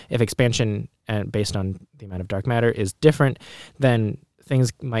if expansion based on the amount of dark matter is different, then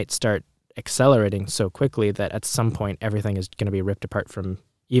things might start accelerating so quickly that at some point everything is going to be ripped apart from,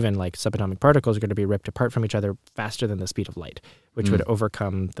 even like subatomic particles are going to be ripped apart from each other faster than the speed of light, which would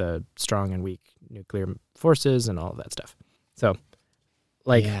overcome the strong and weak nuclear forces and all of that stuff. So,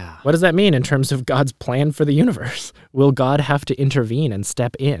 like, what does that mean in terms of God's plan for the universe? Will God have to intervene and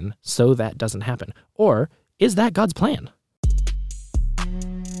step in so that doesn't happen? Or is that God's plan?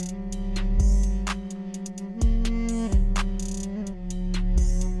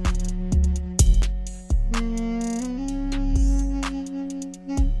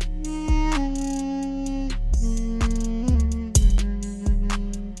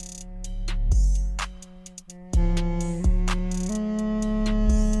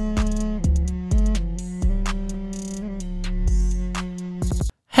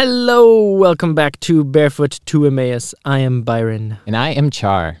 Hello, welcome back to Barefoot to Emmaus. I am Byron. And I am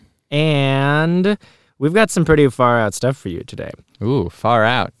Char. And we've got some pretty far out stuff for you today. Ooh, far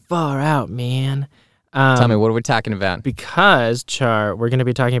out. Far out, man. Tell me, what are we talking about? Because, Char, we're going to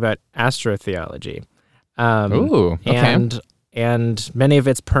be talking about astrotheology. Ooh, okay. And many of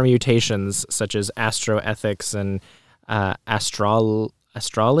its permutations, such as astroethics and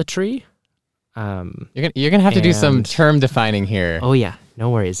astrolatry. You're gonna have to do some term defining here. Oh yeah, no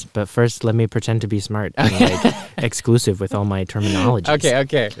worries. But first, let me pretend to be smart and like exclusive with all my terminologies.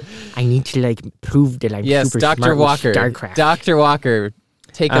 Okay. I need to like prove that I'm super Dr. smart Walker. with StarCraft. Dr. Walker,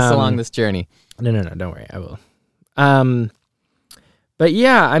 take us along this journey. No, don't worry, I will. But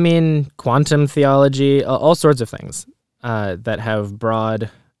yeah, I mean, quantum theology, all sorts of things that have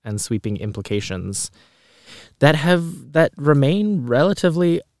broad and sweeping implications that remain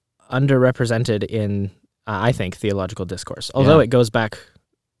relatively underrepresented in, I think, theological discourse. Although it goes back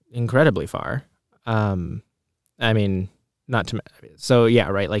incredibly far. I mean,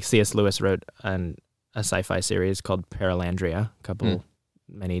 like C.S. Lewis wrote a sci-fi series called Paralandria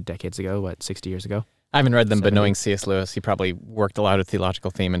many decades ago, 60 years ago? I haven't read them, 70. but knowing C.S. Lewis, he probably worked a lot of theological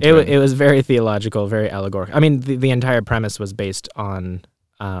theme into it. It was very theological, very allegorical. I mean, the entire premise was based on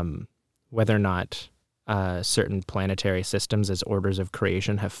whether or not certain planetary systems as orders of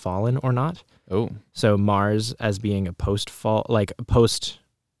creation have fallen or not. Oh. So Mars as being a post-fall, like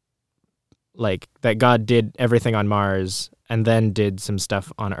that God did everything on Mars and then did some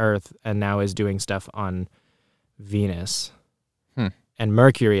stuff on Earth and now is doing stuff on Venus. And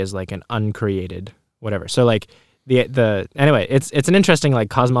Mercury is like an uncreated whatever. So like anyway, it's an interesting like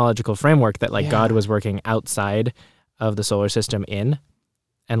cosmological framework that like God was working outside of the solar system in,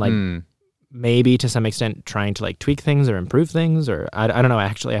 and like maybe to some extent trying to like tweak things or improve things, or I don't know.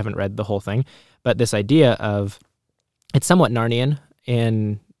 Actually, I haven't read the whole thing, but this idea of, it's somewhat Narnian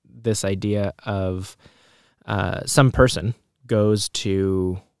in this idea of some person goes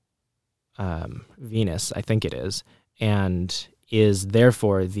to Venus, I think it is, and is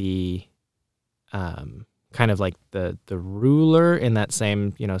therefore the kind of like the ruler in that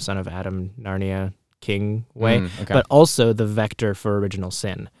same, son of Adam, Narnia king way, but also the vector for original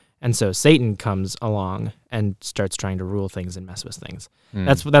sin. And so Satan comes along and starts trying to rule things and mess with things.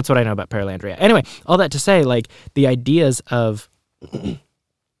 That's what I know about Paralandria. Anyway, all that to say, like, the ideas of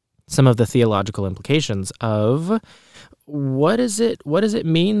some of the theological implications of what does it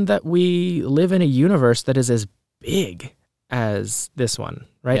mean that we live in a universe that is as big as this one,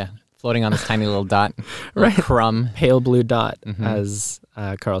 right? Yeah, floating on this tiny little dot, right? Crumb, pale blue dot, as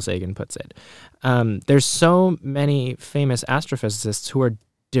Carl Sagan puts it. There's so many famous astrophysicists who are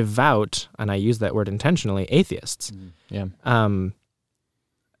devout, and I use that word intentionally, atheists. Yeah.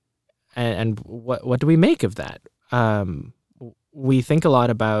 And what do we make of that? We think a lot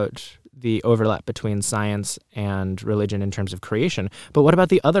about the overlap between science and religion in terms of creation, but what about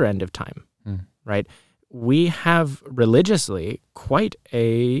the other end of time, right? We have religiously quite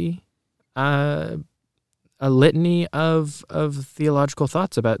a litany of theological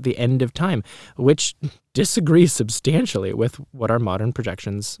thoughts about the end of time, which disagree substantially with what our modern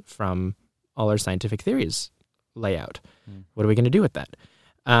projections from all our scientific theories lay out. What are we going to do with that?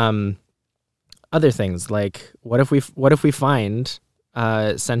 Other things like, what if we find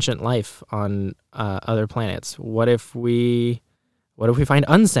sentient life on other planets? What if we find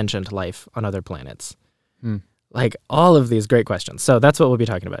unsentient life on other planets? Like, all of these great questions. So that's what we'll be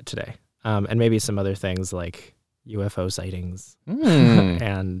talking about today. And maybe some other things like UFO sightings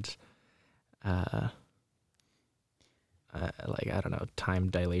and like, I don't know, time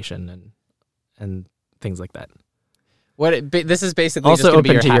dilation and things like that. This is basically also just going to be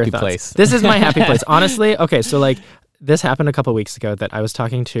open your to happy your place. This is my happy place. Honestly, okay, so like, this happened a couple weeks ago that I was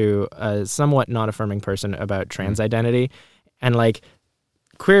talking to a somewhat non-affirming person about trans identity, and like,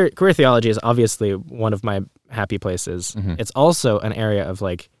 queer theology is obviously one of my happy places. Mm-hmm. It's also an area of,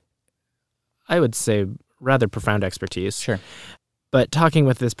 like, I would say, rather profound expertise. Sure. But talking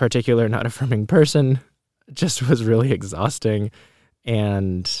with this particular not affirming person just was really exhausting.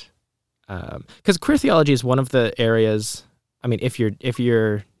 And because queer theology is one of the areas, I mean, if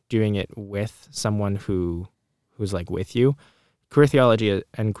you're doing it with someone who's like with you, queer theology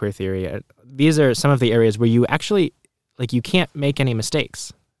and queer theory, these are some of the areas where you actually, like, you can't make any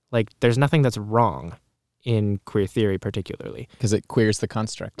mistakes. Like, there's nothing that's wrong in queer theory particularly. Because it queers the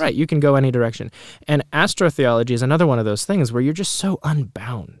construct. Right, you can go any direction. And astrotheology is another one of those things where you're just so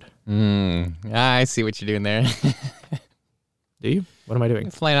unbound. I see what you're doing there. Do you? What am I doing?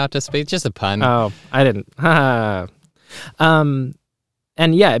 Flying out to space, just a pun. Oh, I didn't. And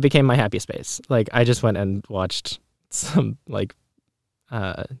yeah, it became my happy space. Like, I just went and watched some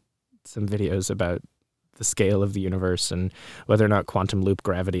videos about the scale of the universe and whether or not quantum loop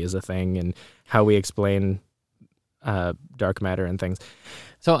gravity is a thing and how we explain dark matter and things.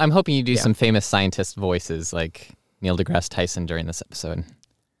 So I'm hoping you do some famous scientist voices like Neil deGrasse Tyson during this episode.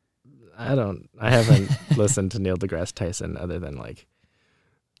 I haven't listened to Neil deGrasse Tyson other than, like,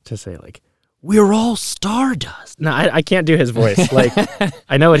 to say, like, we're all stardust. No, I can't do his voice. Like,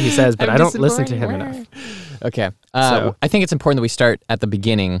 I know what he says, but I don't listen to him enough. Okay. So I think it's important that we start at the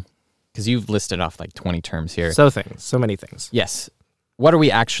beginning, because you've listed off like 20 terms here. So many things. Yes. What are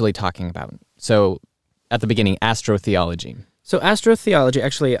we actually talking about? So at the beginning, astrotheology. So astrotheology,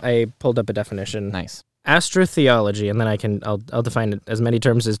 actually, I pulled up a definition. Nice. Astrotheology, and then I'll define it as many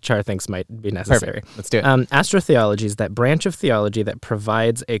terms as Char thinks might be necessary. Perfect. Let's do it. Astrotheology is that branch of theology that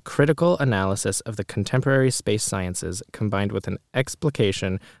provides a critical analysis of the contemporary space sciences combined with an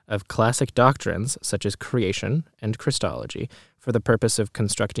explication of classic doctrines such as creation and Christology for the purpose of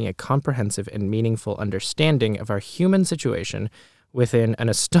constructing a comprehensive and meaningful understanding of our human situation within an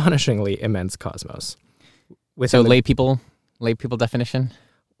astonishingly immense cosmos. So lay people definition?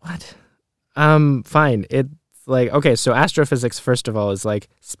 What? Fine. It's like, okay, so astrophysics, first of all, is like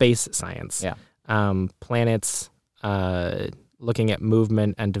space science. Yeah. Planets, looking at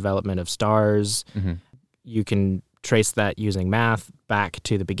movement and development of stars. Mm-hmm. You can trace that using math back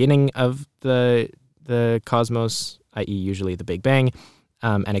to the beginning of the cosmos, i.e. usually the Big Bang,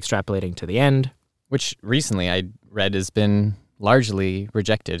 and extrapolating to the end. Which recently I read has been largely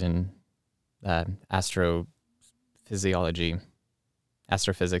rejected in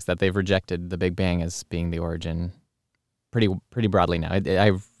astrophysics, that they've rejected the Big Bang as being the origin pretty broadly now.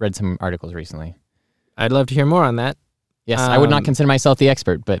 I've read some articles recently. I'd love to hear more on that. Yes, I would not consider myself the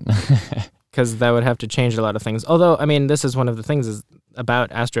expert, but... Because that would have to change a lot of things. Although, I mean, this is one of the things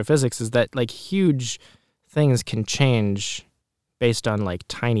about astrophysics is that, like, huge things can change based on, like,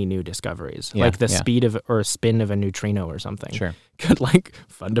 tiny new discoveries. Yeah, like the speed of or spin of a neutrino or something. Sure. Could, like,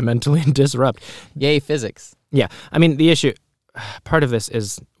 fundamentally disrupt. Yay, physics. Yeah. I mean, the issue... Part of this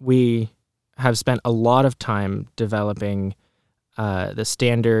is we have spent a lot of time developing the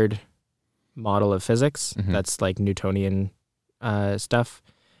standard model of physics. Mm-hmm. That's like Newtonian stuff,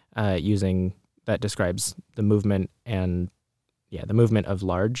 using that describes the movement the movement of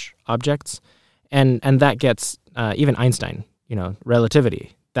large objects, and that gets even Einstein.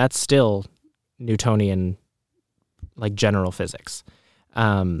 Relativity. That's still Newtonian, like, general physics.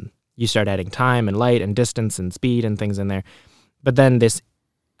 You start adding time and light and distance and speed and things in there. But then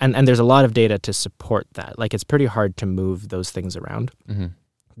and there's a lot of data to support that. Like, it's pretty hard to move those things around. Mm-hmm.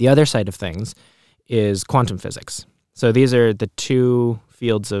 The other side of things is quantum physics. So these are the two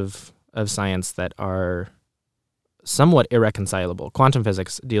fields of science that are somewhat irreconcilable. Quantum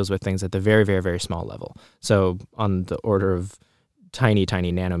physics deals with things at the very, very, very small level. So on the order of tiny,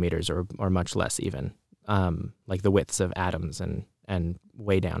 tiny nanometers or much less even, like the widths of atoms and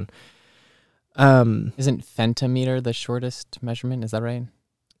way down. Isn't femtometer the shortest measurement? Is that right?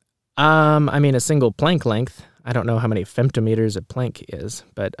 I mean, a single Planck length. I don't know how many femtometers a Planck is,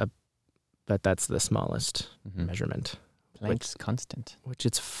 but that's the smallest measurement. Planck's constant. Which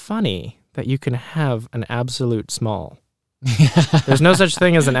it's funny that you can have an absolute small. There's no such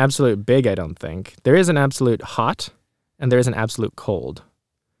thing as an absolute big, I don't think. There is an absolute hot, and there is an absolute cold.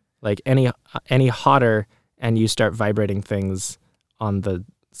 Like, any hotter, and you start vibrating things on the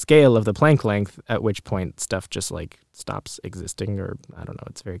scale of the Planck length, at which point stuff just, like, stops existing, or I don't know.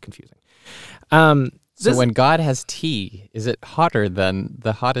 It's very confusing. So when God has tea, is it hotter than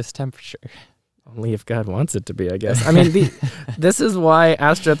the hottest temperature? Only if God wants it to be, I guess. I mean, this is why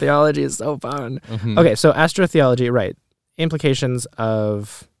astrotheology is so fun. Mm-hmm. Okay, so astrotheology, right. Implications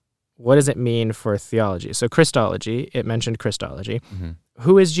of what does it mean for theology? So Christology, it mentioned Christology. Mm-hmm.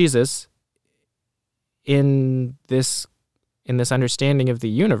 Who is Jesus in this in this understanding of the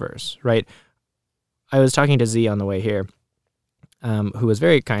universe, right? I was talking to Z on the way here, who was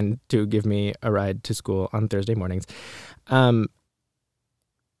very kind to give me a ride to school on Thursday mornings.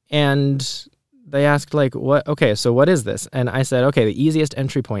 And they asked, like, so what is this? And I said, okay, the easiest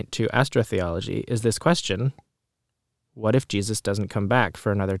entry point to astrotheology is this question: what if Jesus doesn't come back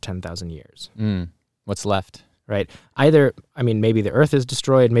for another 10,000 years? What's left? Right. Either, maybe the Earth is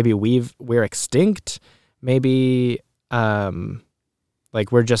destroyed, maybe we're extinct, maybe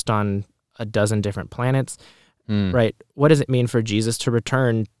we're just on a dozen different planets, right? What does it mean for Jesus to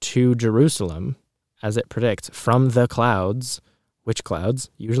return to Jerusalem, as it predicts, from the clouds? Which clouds?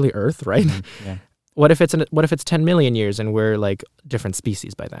 Usually Earth, right? Yeah. What if it's 10 million years and we're like different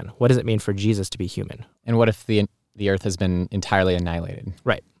species by then? What does it mean for Jesus to be human? And what if the Earth has been entirely annihilated?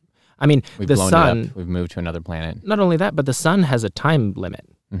 Right. We've the blown sun, it up. We've moved to another planet. Not only that, but the sun has a time limit,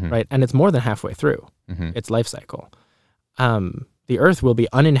 right? And it's more than halfway through its life cycle. The Earth will be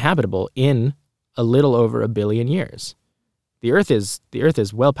uninhabitable in a little over 1 billion years. The Earth is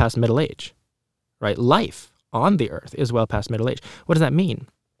well past middle age, right? Life on the Earth is well past middle age. What does that mean?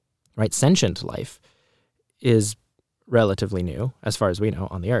 Right? Sentient life is relatively new, as far as we know,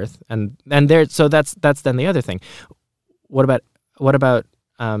 on the Earth, and there. So that's then the other thing. What about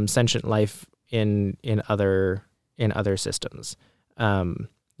sentient life in other systems?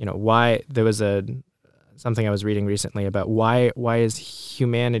 Why there was something I was reading recently about why is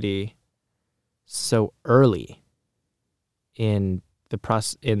humanity so early in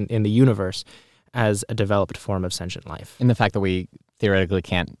the universe as a developed form of sentient life. And the fact that we theoretically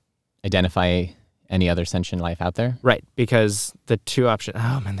can't identify any other sentient life out there? Right, because the two options,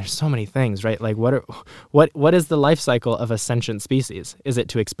 there's so many things, right? Like what is the life cycle of a sentient species? Is it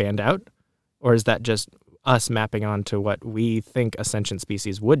to expand out? Or is that just us mapping onto what we think a sentient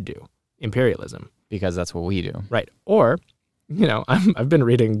species would do? Imperialism. Because that's what we do. Right. Or, I've been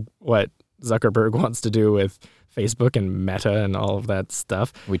reading what Zuckerberg wants to do with Facebook and Meta and all of that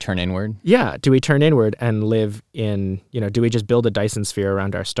stuff. We turn inward? Yeah. Do we turn inward and live in, do we just build a Dyson sphere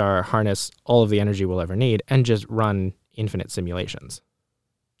around our star, harness all of the energy we'll ever need, and just run infinite simulations?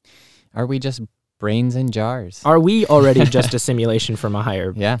 Are we just brains in jars? Are we already just a simulation from a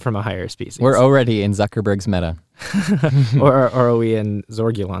higher species? We're already in Zuckerberg's Meta. or are we in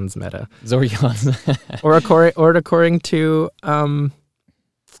Zorgulon's Meta? Zorgulon's. or according to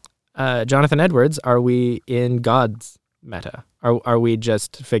Jonathan Edwards, are we in God's Meta? Are we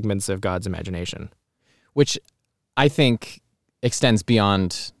just figments of God's imagination? Which I think extends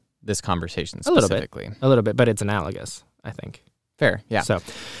beyond this conversation specifically. A little bit, but it's analogous, I think. Fair, yeah.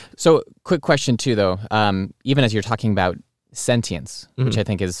 So quick question too, though. Even as you're talking about sentience, which I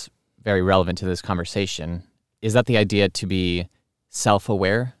think is very relevant to this conversation, is that the idea to be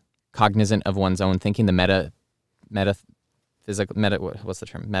self-aware, cognizant of one's own thinking, the what's the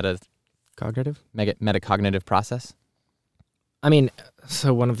term? Metacognitive process?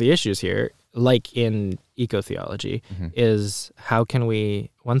 So one of the issues here, like in eco-theology, is how can we,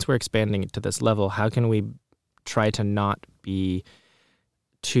 once we're expanding it to this level, how can we try to not be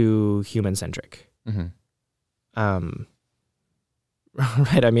too human-centric?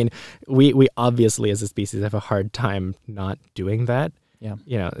 Right? We obviously as a species have a hard time not doing that. Yeah.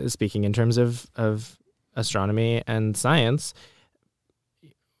 Speaking in terms of astronomy and science,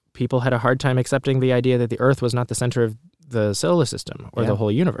 people had a hard time accepting the idea that the Earth was not the center of the solar system or the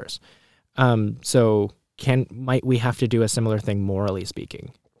whole universe. So might we have to do a similar thing morally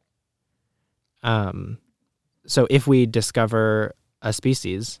speaking? So if we discover a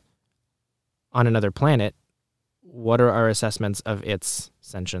species on another planet, what are our assessments of its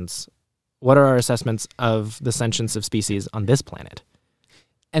sentience? What are our assessments of the sentience of species on this planet?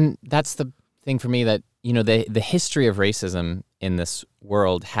 And that's the thing for me that, the history of racism in this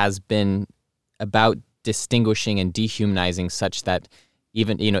world has been about distinguishing and dehumanizing such that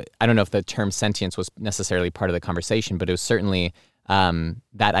even, I don't know if the term sentience was necessarily part of the conversation, but it was certainly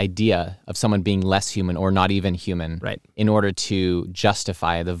that idea of someone being less human or not even human, right, in order to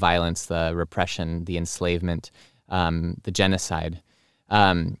justify the violence, the repression, the enslavement, the genocide.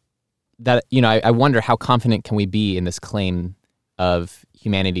 That, I wonder how confident can we be in this claim of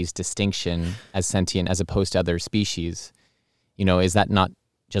humanity's distinction as sentient as opposed to other species? Is that not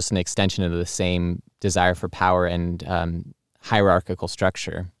just an extension of the same desire for power and hierarchical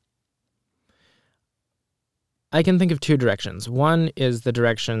structure? I can think of two directions. One is the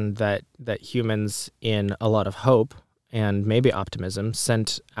direction that humans, in a lot of hope and maybe optimism,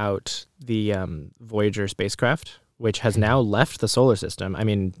 sent out the Voyager spacecraft, which has now left the solar system.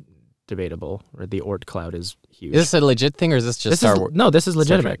 debatable. Or the Oort cloud is huge. Is this a legit thing, or is this just Star Wars? No, this is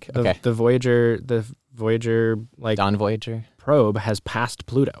legitimate. Trek? Okay. The Voyager like Dawn Voyager probe has passed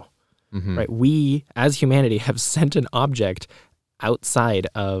Pluto. Mm-hmm. Right? We, as humanity, have sent an object outside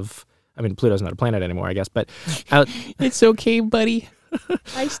of. I mean, Pluto's not a planet anymore, I guess, but out. It's okay, buddy.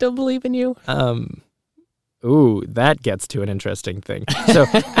 I still believe in you. Ooh, that gets to an interesting thing. So,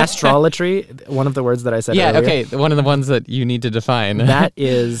 astrolatry, one of the words that I said earlier. Okay, one of the ones that you need to define. that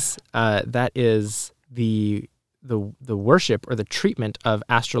is the worship or the treatment of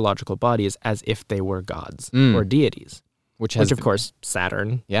astrological bodies as if they were gods or deities. Which of course,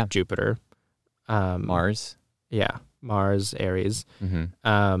 Saturn, Jupiter, Mars. Yeah, Mars, Aries.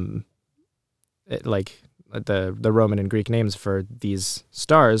 Mm-hmm. Like the Roman and Greek names for these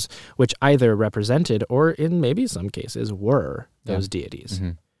stars, which either represented or in maybe some cases were those deities.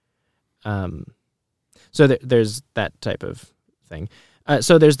 Mm-hmm. So there's that type of thing.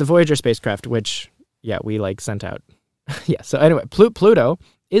 So there's the Voyager spacecraft, which, we sent out. So anyway, Pluto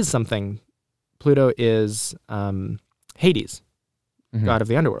is something. Pluto is Hades, mm-hmm. god of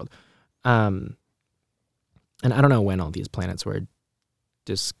the underworld. And I don't know when all these planets were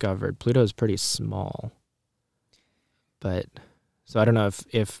discovered. Pluto is pretty small. But so I don't know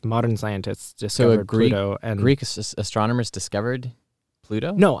if modern scientists discovered Pluto and Greek astronomers discovered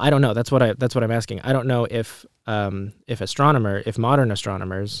Pluto. No, I don't know. That's what I'm asking. I don't know if modern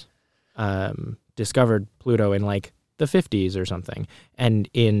astronomers discovered Pluto in like the 50s or something, and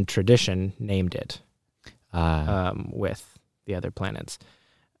in tradition named it with the other planets.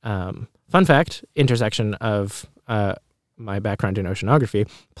 Fun fact: intersection of my background in oceanography,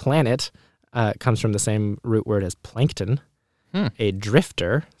 planet. Comes from the same root word as plankton, a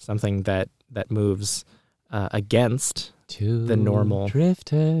drifter, something that moves against the normal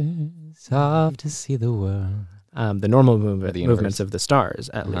drifters off to see the world. The normal movements of the stars,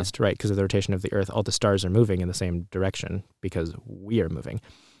 at least, right? Because of the rotation of the Earth, all the stars are moving in the same direction because we are moving.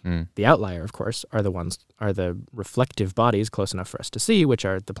 The outlier, of course, are the reflective bodies close enough for us to see, which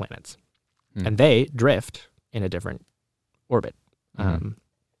are the planets, and they drift in a different orbit.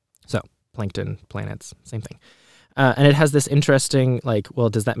 So. Plankton, planets, same thing. And it has this interesting,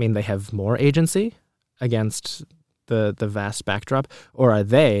 does that mean they have more agency against the vast backdrop? Or are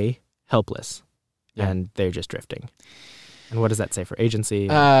they helpless and they're just drifting? And what does that say for agency?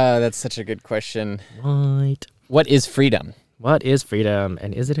 That's such a good question. Right. What is freedom? What is freedom?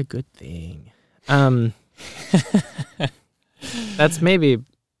 And is it a good thing? That's maybe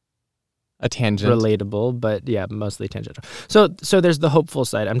a tangent. Relatable, but mostly tangential. So there's the hopeful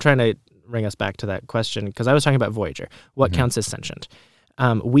side. I'm trying to bring us back to that question because I was talking about Voyager. What counts as sentient?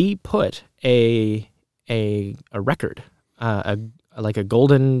 We put a record, like a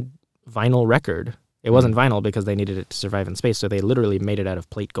golden vinyl record. It wasn't vinyl because they needed it to survive in space, so they literally made it out of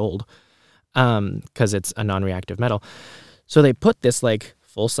plate gold because it's a non-reactive metal. So they put this like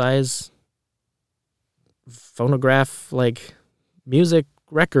full-size phonograph like music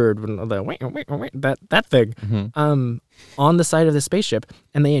record, that thing, on the side of the spaceship,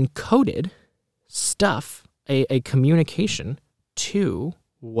 and they encoded stuff, a communication to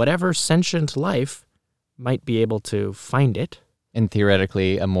whatever sentient life might be able to find it. And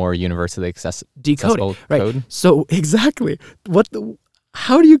theoretically, a more universally accessible right. code. So exactly,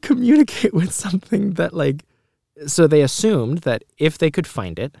 how do you communicate with something that so they assumed that if they could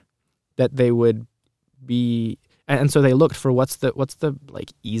find it, that they would be. And so they looked for what's the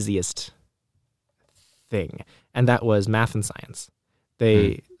easiest thing, and that was math and science.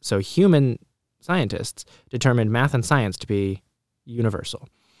 So human scientists determined math and science to be universal,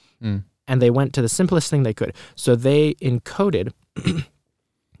 and they went to the simplest thing they could. So they encoded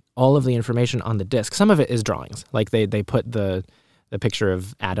all of the information on the disk. Some of it is drawings, like they put the picture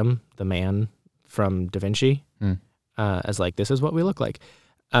of Adam, the man from Da Vinci, as this is what we look like.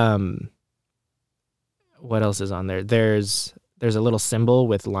 What else is on there? There's a little symbol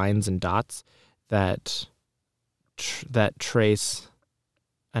with lines and dots that trace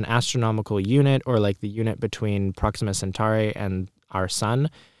an astronomical unit, or the unit between Proxima Centauri and our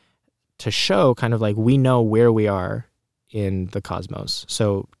sun, to show kind of we know where we are in the cosmos.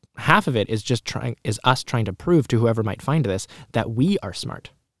 So half of it is us trying to prove to whoever might find this that we are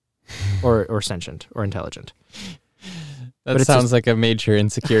smart or sentient or intelligent. That sounds like a major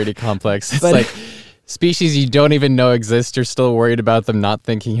insecurity complex. It's species you don't even know exist, you're still worried about them not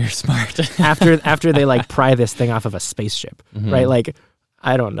thinking you're smart. after they pry this thing off of a spaceship, right?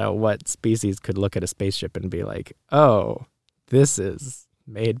 I don't know what species could look at a spaceship and be like, oh, this is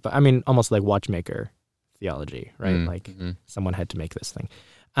made by, almost like watchmaker theology, right? Someone had to make this thing.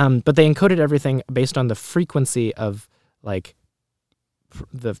 But they encoded everything based on the frequency of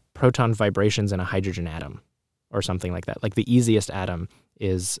the proton vibrations in a hydrogen atom or something like that. Like the easiest atom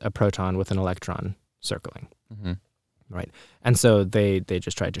is a proton with an electron circling. Mm-hmm. Right. And so they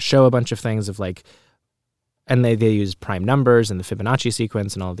just tried to show a bunch of things of like, and they use prime numbers and the Fibonacci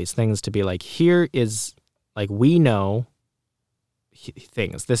sequence and all these things to be like, here is like, we know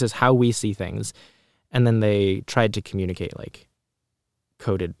things. This is how we see things. And then they tried to communicate like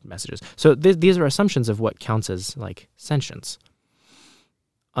coded messages. So these are assumptions of what counts as like sentience.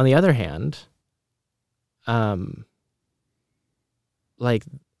 On the other hand, like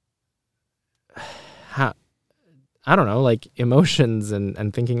how, I don't know, like emotions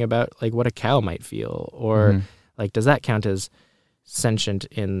and thinking about like what a cow might feel, or like, does that count as sentient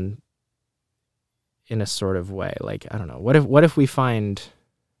in a sort of way? Like, I don't know. What if we find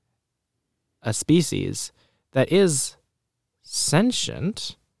a species that is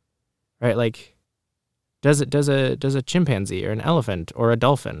sentient, right? Like, does a chimpanzee or an elephant or a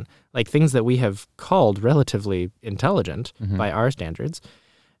dolphin, like things that we have called relatively intelligent by our standards,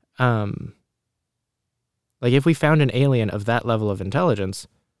 like if we found an alien of that level of intelligence,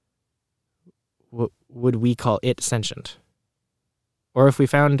 would we call it sentient? Or if we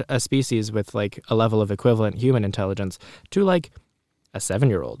found a species with like a level of equivalent human intelligence to like a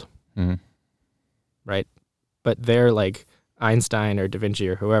 7-year-old, right? But they're like Einstein or Da Vinci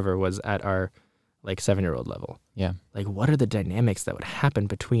or whoever was at our like 7-year-old level. Yeah. Like, what are the dynamics that would happen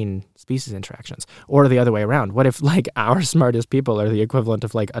between species interactions? Or the other way around. What if like our smartest people are the equivalent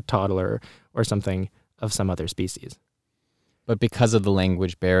of like a toddler or something of some other species? But because of the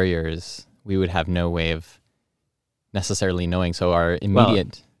language barriers, we would have no way of necessarily knowing. So our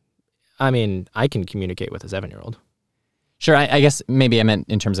immediate... Well, I mean, I can communicate with a 7-year-old. Sure, I guess maybe I meant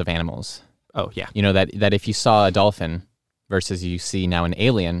in terms of animals. Oh, yeah. You know, that if you saw a dolphin versus you see now an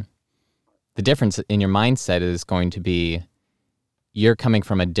alien, the difference in your mindset is going to be you're coming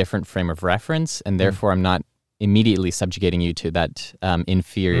from a different frame of reference, and therefore I'm not immediately subjugating you to that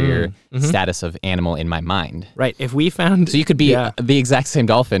inferior status of animal in my mind. Right. If we found... So you could be the exact same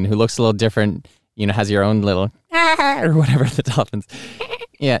dolphin who looks a little different, you know, has your own little... or whatever the dolphins...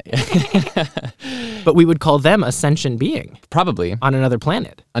 Yeah. But we would call them a sentient being. Probably. On another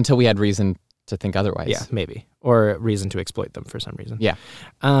planet. Until we had reason to think otherwise. Yeah, maybe. Or reason to exploit them for some reason. Yeah.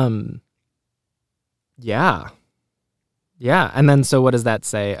 Yeah. Yeah. And then so what does that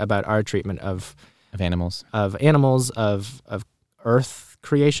say about our treatment of animals? Of animals, of Earth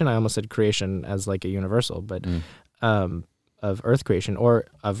creation? I almost said creation as like a universal, but of Earth creation or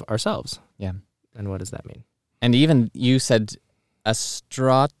of ourselves. Yeah. And what does that mean? And even you said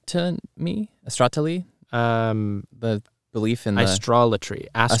astrotely? The belief in the... Astrology.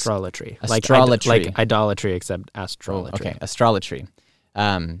 Astrology. Like idolatry, except astrolatry. Okay, astrology.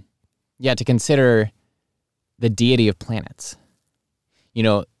 Yeah, to consider the deity of planets. You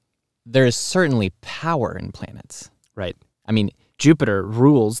know, there is certainly power in planets. Right. I mean... Jupiter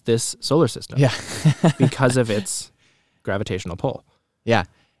rules this solar system. Yeah. because of its gravitational pull. Yeah.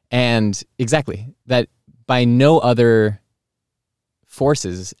 And exactly. That by no other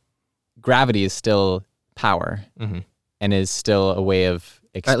forces, gravity is still power and is still a way of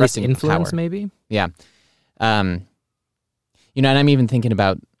expressing at least influence, power. Maybe? Yeah. You know, and I'm even thinking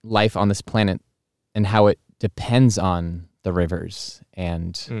about life on this planet and how it depends on the rivers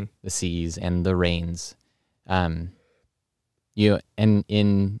and the seas and the rains. You know, and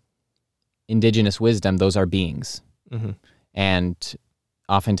in indigenous wisdom, those are beings. And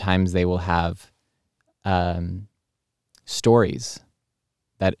oftentimes they will have stories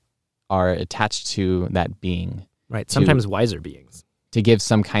that are attached to that being. Right, sometimes wiser beings. To give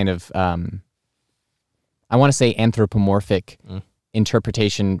some kind of, I want to say anthropomorphic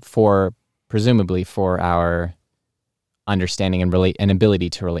interpretation for, presumably, for our understanding and ability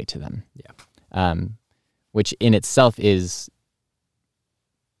to relate to them. Yeah. Which in itself is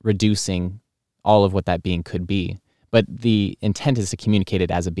reducing all of what that being could be. But the intent is to communicate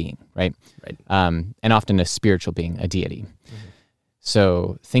it as a being, right? Right. And often a spiritual being, a deity.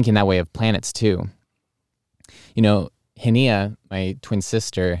 So thinking that way of planets too. You know, Henia, my twin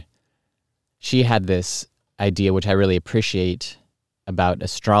sister, she had this idea, which I really appreciate, about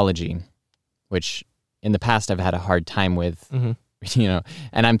astrology, which in the past I've had a hard time with, you know,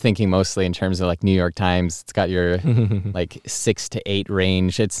 and I'm thinking mostly in terms of like New York Times. It's got your like 6 to 8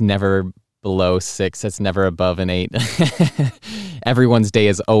 range. It's never below 6. It's never above an 8. Everyone's day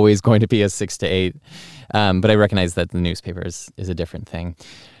is always going to be a 6 to 8. But I recognize that the newspaper is a different thing.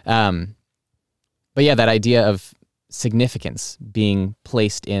 But yeah, that idea of significance being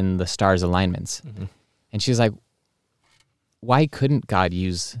placed in the stars' alignments. And she's like, why couldn't God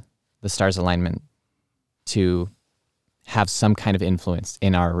use the stars' alignment to have some kind of influence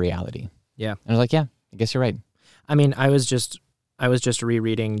in our reality. Yeah. And I was like, yeah, I guess you're right. I mean, I was just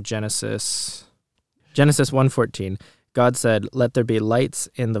rereading Genesis 1:14. God said, "Let there be lights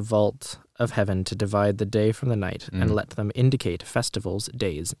in the vault of heaven to divide the day from the night, and let them indicate festivals,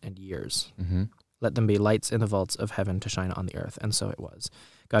 days, and years. Mm-hmm. Let them be lights in the vaults of heaven to shine on the earth." And so it was.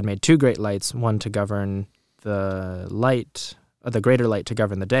 God made two great lights, one to govern the greater light to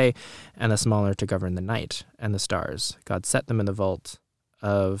govern the day, and the smaller to govern the night and the stars. God set them in the vault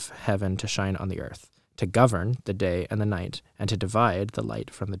of heaven to shine on the earth, to govern the day and the night, and to divide the light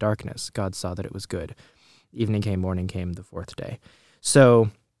from the darkness. God saw that it was good. Evening came, morning came, the fourth day. So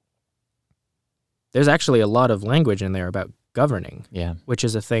there's actually a lot of language in there about governing, which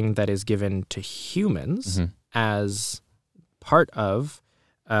is a thing that is given to humans as part of,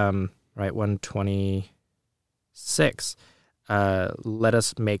 126. Let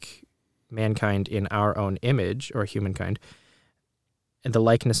us make mankind in our own image, or humankind, in the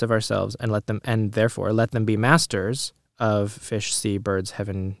likeness of ourselves, and therefore let them be masters of fish, sea, birds of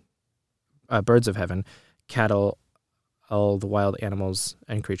heaven, cattle, all the wild animals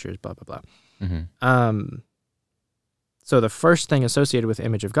and creatures, blah, blah, blah. Mm-hmm. So the first thing associated with the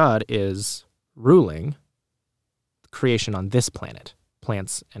image of God is ruling creation on this planet,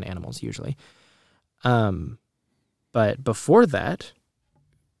 plants and animals usually. But before that,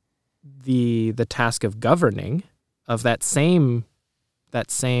 the task of governing of that same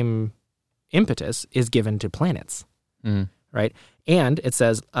impetus is given to planets, right? And it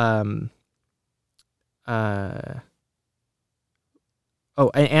says,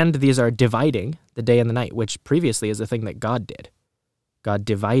 and these are dividing the day and the night, which previously is a thing that God did. God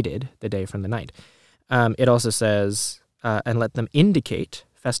divided the day from the night. It also says, and let them indicate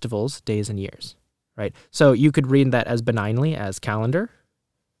festivals, days, and years, right? So you could read that as benignly as calendar,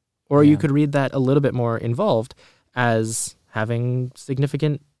 or you could read that a little bit more involved as having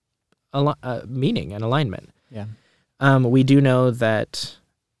significant meaning and alignment. Yeah. We do know that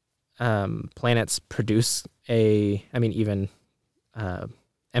planets produce even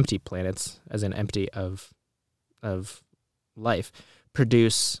empty planets, as in empty of life,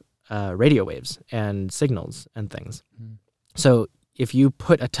 produce radio waves and signals and things. So if you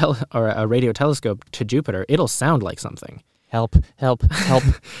put a radio telescope to Jupiter, it'll sound like something. Help.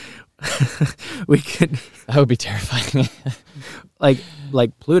 We could. That would be terrifying.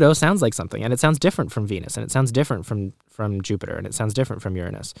 like Pluto sounds like something, and it sounds different from Venus, and it sounds different from Jupiter, and it sounds different from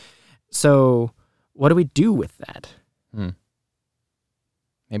Uranus. So what do we do with that?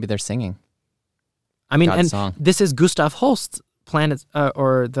 Maybe they're singing. I mean, God's and song. This is Gustav Holst's planets,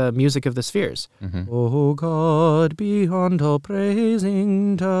 or the music of the spheres. Oh God, beyond all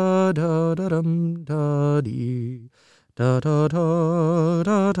praising, da da da dum da dee. Da da da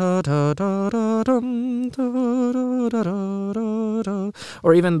da da da da da dum da da da da da.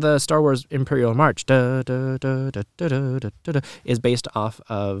 Or even the Star Wars Imperial March, da da da da da da da da, is based off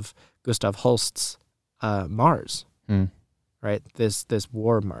of Gustav Holst's Mars, right? This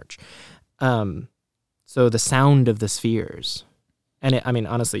war march. So the sound of the spheres, and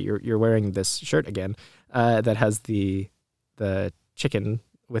honestly, you're wearing this shirt again that has the chicken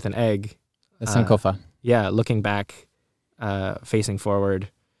with an egg, the Sankofa. Yeah, looking back. Facing forward,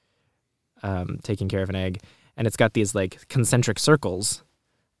 taking care of an egg, and it's got these like concentric circles,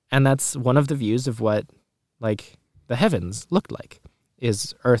 and that's one of the views of what like the heavens looked like,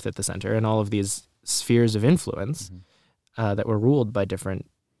 is Earth at the center and all of these spheres of influence that were ruled by different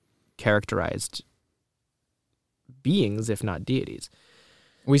characterized beings, if not deities.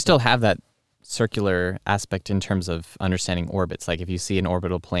 We still have that circular aspect in terms of understanding orbits. Like if you see an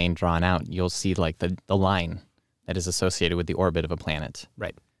orbital plane drawn out, you'll see like the line that is associated with the orbit of a planet.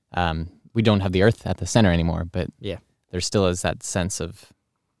 Right. We don't have the Earth at the center anymore, but yeah, there still is that sense of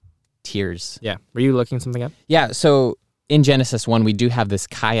tiers. Yeah. Were you looking something up? Yeah, so in Genesis 1, we do have this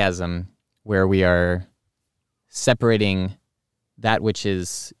chiasm where we are separating that which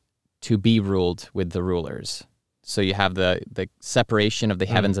is to be ruled with the rulers. So you have the separation of the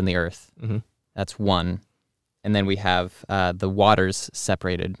heavens and the earth. That's one. And then we have the waters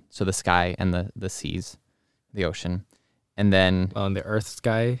separated, so the sky and the seas. The ocean, and then on the Earth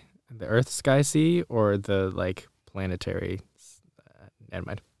sky sea, or the like planetary. Never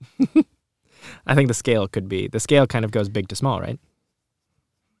mind. I think the scale kind of goes big to small, right?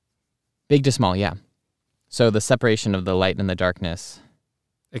 Big to small, yeah. So the separation of the light and the darkness.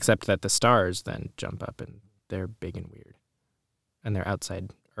 Except that the stars then jump up and they're big and weird, and they're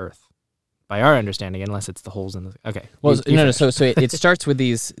outside Earth. By our understanding, unless it's the holes in the... Okay. Well, so it starts with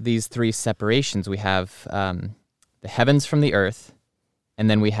these three separations. We have the heavens from the earth, and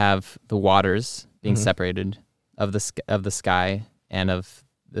then we have the waters being separated of the sky and of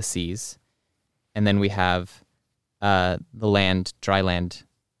the seas, and then we have the land, dry land,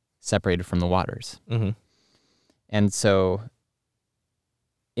 separated from the waters. Mm-hmm. And so,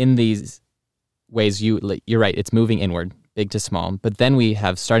 in these ways, you're right. It's moving inward, big to small. But then we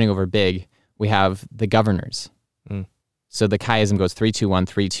have, starting over big, we have the governors. Mm. So the chiasm goes 3, 2, 1,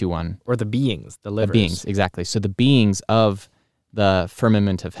 3, 2, 1. Or the beings, the livers. The beings, exactly. So the beings of the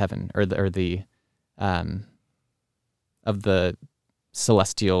firmament of heaven, or the of the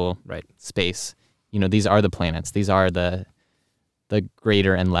celestial space. These are the planets. These are the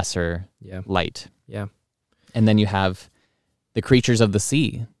greater and lesser light. Yeah. And then you have the creatures of the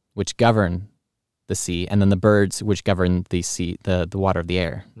sea, which govern the sea, and then the birds, which govern the sea, the water of the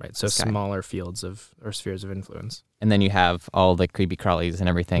air. Right. So smaller fields or spheres of influence. And then you have all the creepy crawlies and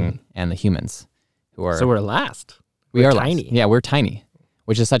everything, and the humans, who are. So we're last. We're tiny. Last. Yeah, we're tiny,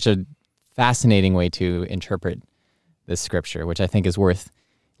 which is such a fascinating way to interpret this scripture, which I think is worth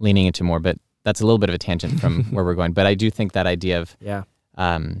leaning into more. But that's a little bit of a tangent from where we're going. But I do think that idea of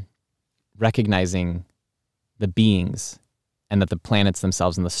recognizing the beings, and that the planets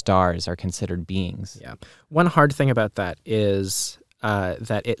themselves and the stars are considered beings. Yeah. One hard thing about that is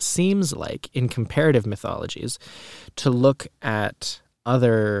that it seems like in comparative mythologies to look at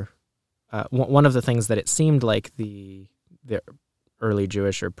other... one of the things that it seemed like the early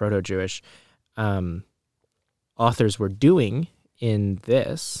Jewish or proto-Jewish authors were doing in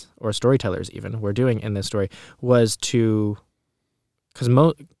this, or storytellers even, were doing in this story, was to...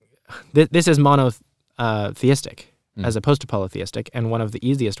 Because this is monotheistic, as opposed to polytheistic, and one of the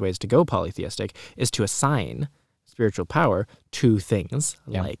easiest ways to go polytheistic is to assign spiritual power to things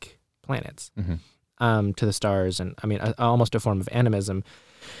like planets, to the stars, and almost a form of animism.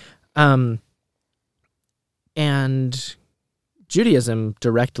 And Judaism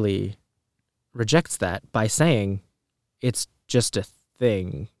directly rejects that by saying it's just a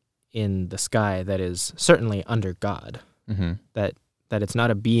thing in the sky that is certainly under God, that it's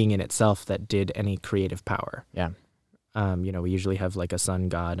not a being in itself that did any creative power. Yeah. We usually have like a sun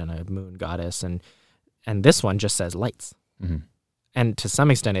god and a moon goddess, and this one just says lights. Mm-hmm. And to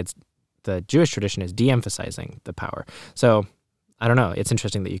some extent, the Jewish tradition is de-emphasizing the power. So I don't know. It's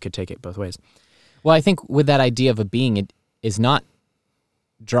interesting that you could take it both ways. Well, I think with that idea of a being, it is not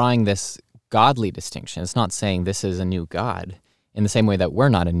drawing this godly distinction. It's not saying this is a new God in the same way that we're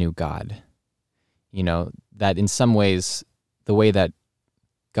not a new God. That in some ways, the way that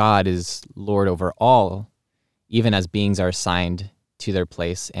God is Lord over all, even as beings are assigned to their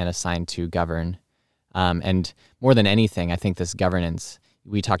place and assigned to govern. And more than anything, I think this governance,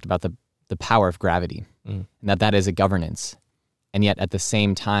 we talked about the power of gravity, and that is a governance. And yet at the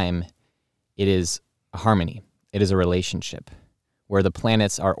same time, it is a harmony. It is a relationship where the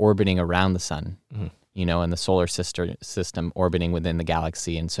planets are orbiting around the sun, and the solar system orbiting within the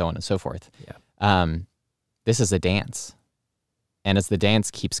galaxy, and so on and so forth. Yeah. This is a dance. And as the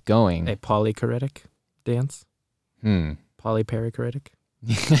dance keeps going... A polychoretic dance? Polyperichoretic?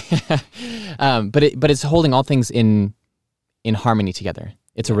 But it's holding all things in harmony together.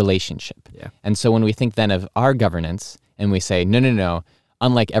 It's a relationship. Yeah. And so when we think then of our governance, and we say, no,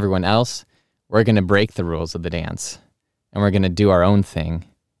 unlike everyone else, we're going to break the rules of the dance, and we're going to do our own thing,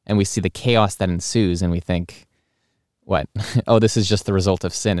 and we see the chaos that ensues, and we think, what? Oh, this is just the result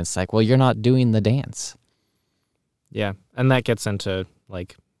of sin. It's like, well, you're not doing the dance. Yeah, and that gets into,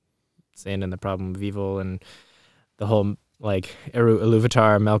 like, sin and the problem of evil and the whole, like,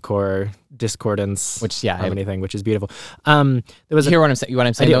 Iluvatar, Melkor, discordance, harmony thing, which is beautiful. There was you hear what I'm saying? What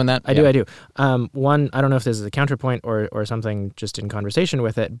I'm saying, though, in that? I do. One, I don't know if this is a counterpoint or something just in conversation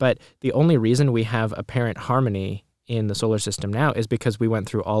with it, but the only reason we have apparent harmony in the solar system now is because we went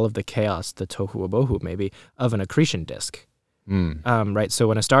through all of the chaos, the tohu wabohu maybe, of an accretion disk. Right. So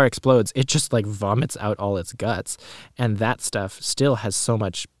when a star explodes, it just like vomits out all its guts, and that stuff still has so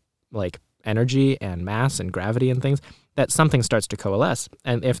much like energy and mass and gravity and things that something starts to coalesce.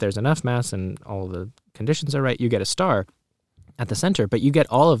 And if there's enough mass and all the conditions are right, you get a star at the center, but you get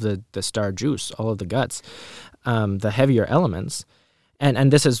all of the star juice, all of the guts, the heavier elements.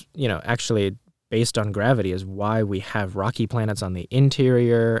 And this is, actually based on gravity is why we have rocky planets on the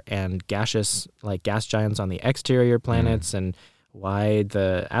interior and gaseous, like gas giants on the exterior planets, and why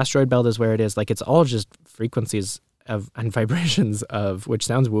the asteroid belt is where it is. Like, it's all just frequencies of and vibrations of, which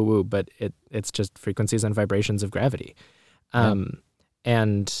sounds woo-woo, but it's just frequencies and vibrations of gravity. And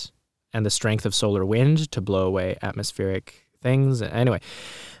the strength of solar wind to blow away atmospheric things. Anyway,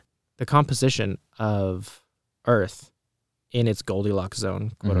 the composition of Earth in its Goldilocks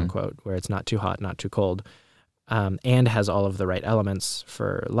zone, quote unquote, where it's not too hot, not too cold, and has all of the right elements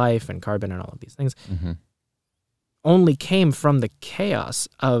for life and carbon and all of these things, only came from the chaos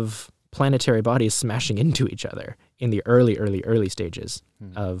of planetary bodies smashing into each other in the early stages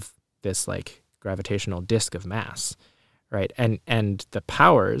of this like gravitational disk of mass, right? And the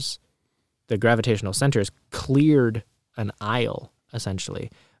powers, the gravitational centers, cleared an aisle, essentially,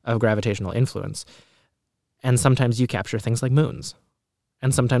 of gravitational influence. And sometimes you capture things like moons.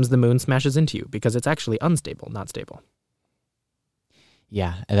 And sometimes the moon smashes into you because it's actually unstable, not stable.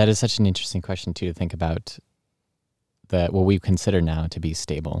 Yeah, that is such an interesting question, too, to think about what we consider now to be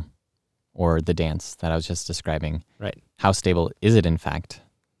stable, or the dance that I was just describing. Right. How stable is it, in fact?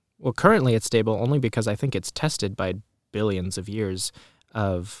 Well, currently it's stable only because I think it's tested by billions of years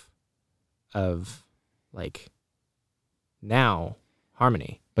of like, now,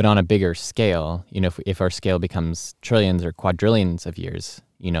 harmony. But on a bigger scale, if our scale becomes trillions or quadrillions of years,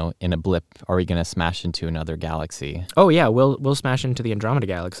 in a blip, are we going to smash into another galaxy? Oh yeah, we'll smash into the Andromeda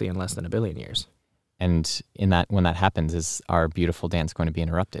Galaxy in less than 1 billion years. And when that happens, is our beautiful dance going to be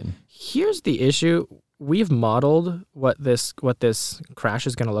interrupted? Here's the issue: we've modeled what this crash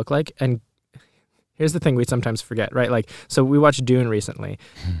is going to look like, and here's the thing we sometimes forget, right? Like, so we watched Dune recently,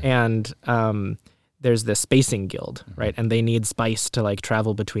 and there's the spacing guild, right? And they need spice to like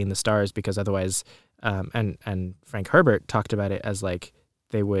travel between the stars because otherwise, and Frank Herbert talked about it as like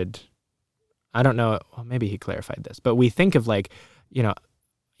they would, I don't know, well, maybe he clarified this, but we think of like,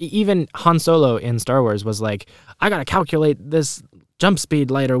 even Han Solo in Star Wars was like, I got to calculate this jump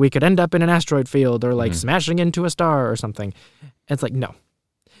speed light or we could end up in an asteroid field or like smashing into a star or something. And it's like, no.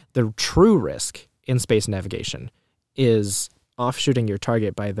 The true risk in space navigation is offshooting your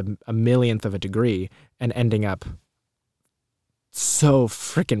target by a millionth of a degree and ending up so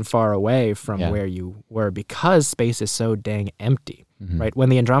freaking far away from where you were because space is so dang empty, right? When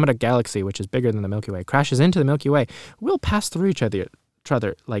the Andromeda Galaxy, which is bigger than the Milky Way, crashes into the Milky Way, we'll pass through each other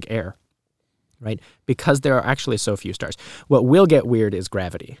like air, right? Because there are actually so few stars. What will get weird is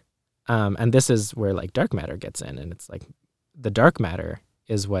gravity. And this is where like dark matter gets in, and it's like the dark matter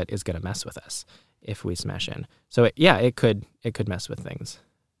is what is going to mess with us if we smash in. So it could mess with things.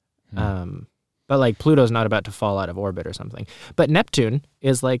 But like Pluto's not about to fall out of orbit or something. But Neptune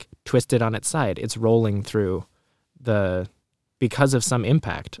is like twisted on its side. It's rolling through because of some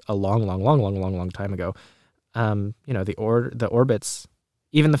impact a long time ago. The orbits,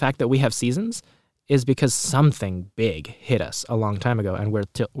 even the fact that we have seasons is because something big hit us a long time ago, and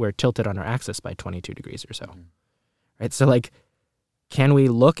we're tilted on our axis by 22 degrees or so. Right? So like, can we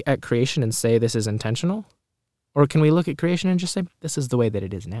look at creation and say this is intentional? Or can we look at creation and just say this is the way that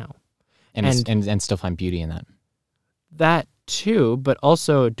it is now? And still find beauty in that. That too, but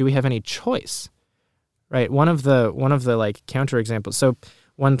also, do we have any choice? Right? One of the like counterexamples. So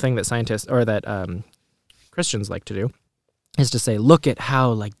one thing that scientists or that Christians like to do is to say, look at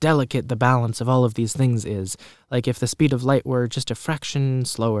how like delicate the balance of all of these things is. Like if the speed of light were just a fraction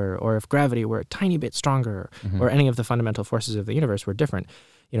slower, or if gravity were a tiny bit stronger, or any of the fundamental forces of the universe were different.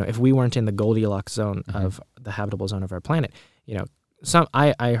 If we weren't in the Goldilocks zone of the habitable zone of our planet,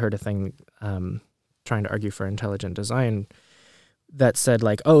 I heard a thing trying to argue for intelligent design that said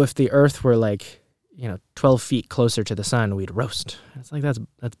like, oh, if the Earth were like 12 feet closer to the sun, we'd roast. It's like that's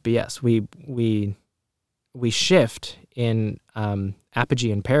BS. We shift in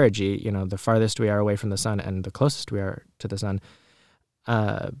apogee and perigee, the farthest we are away from the sun and the closest we are to the sun,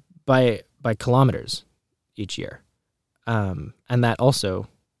 by kilometers each year, and that also.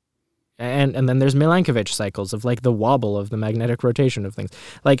 And then there's Milankovitch cycles of like the wobble of the magnetic rotation of things.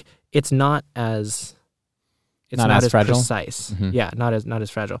 Like it's not as fragile, precise. Yeah, not as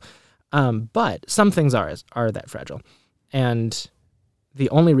fragile. But some things are that fragile. And the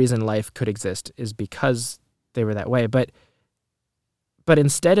only reason life could exist is because they were that way. But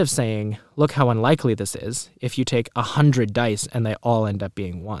instead of saying, look how unlikely this is, if you take 100 dice and they all end up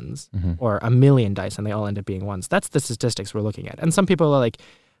being ones, or 1,000,000 dice and they all end up being ones, that's the statistics we're looking at. And some people are like,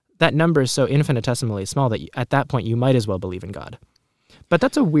 that number is so infinitesimally small that at that point you might as well believe in God. But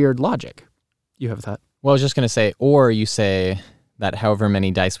that's a weird logic. You have a thought? Well, I was just going to say, or you say that however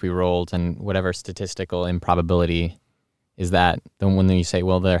many dice we rolled and whatever statistical improbability is that, then when you say,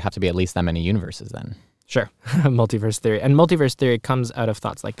 well, there have to be at least that many universes then. Sure. Multiverse theory. And multiverse theory comes out of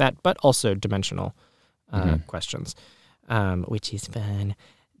thoughts like that, but also dimensional questions, which is fun,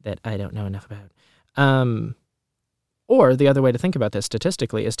 that I don't know enough about. Or the other way to think about this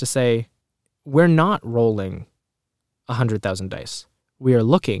statistically is to say, we're not rolling 100,000 dice. We are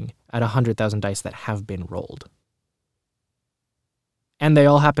looking at 100,000 dice that have been rolled. And they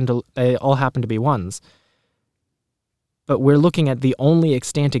all happen to be ones. But we're looking at the only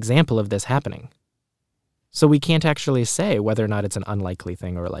extant example of this happening. So we can't actually say whether or not it's an unlikely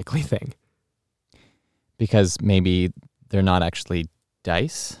thing or a likely thing. Because maybe they're not actually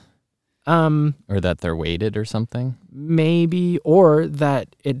dice, or that they're weighted or something. Maybe, or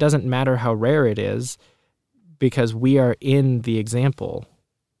that it doesn't matter how rare it is, because we are in the example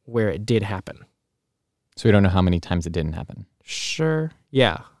where it did happen. So we don't know how many times it didn't happen. Sure.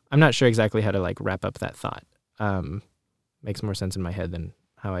 Yeah. I'm not sure exactly how to like wrap up that thought. Makes more sense in my head than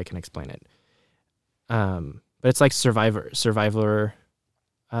how I can explain it. But it's like survivor.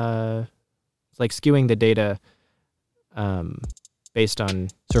 It's like skewing the data based on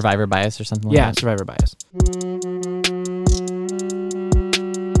survivor bias or something like that? Survivor bias.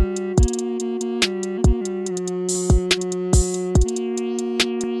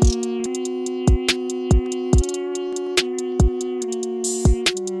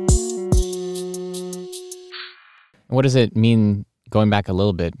 What does it mean, going back a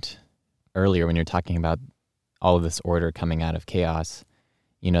little bit earlier when you're talking about all of this order coming out of chaos,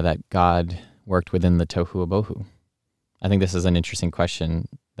 that God worked within the tohu abohu? I think this is an interesting question,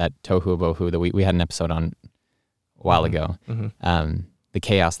 that tohu abohu that we had an episode on a while ago. Mm-hmm. The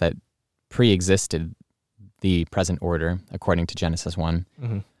chaos that pre-existed the present order, according to Genesis 1.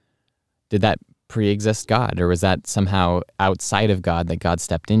 Mm-hmm. Did that pre-exist God, or was that somehow outside of God that God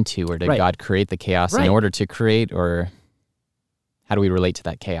stepped into, or did God create the chaos in order to create, or how do we relate to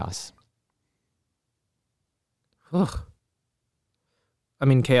that chaos? Ugh. I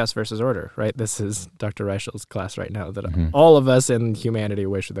mean, chaos versus order, right? This is Dr. Reichel's class right now that all of us in humanity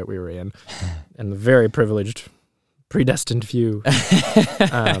wish that we were in, and the very privileged, predestined few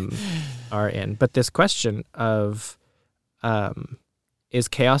are in. But this question of, is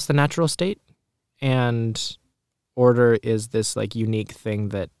chaos the natural state? And order is this like unique thing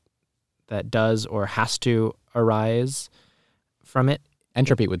that does or has to arise from it.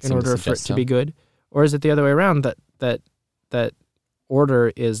 Entropy would seem in order for it to be good, or is it the other way around, that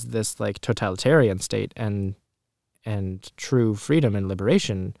order is this like totalitarian state, and true freedom and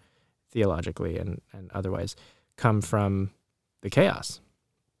liberation, theologically and otherwise, come from the chaos?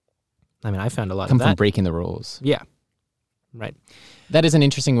 I mean, I found a lot of that. Come from breaking the rules. Yeah, right. That is an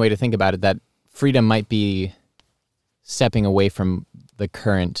interesting way to think about it. That freedom might be stepping away from the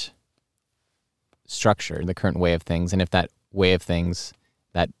current structure, the current way of things. And if that way of things,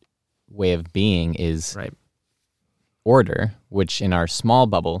 that way of being is order, which in our small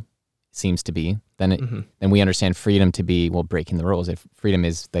bubble seems to be, then then we understand freedom to be, breaking the rules. If freedom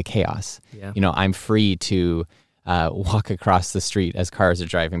is the chaos, I'm free to walk across the street as cars are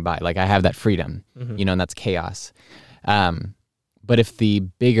driving by. Like I have that freedom, and that's chaos. But if the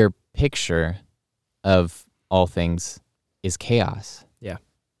bigger picture of all things is chaos,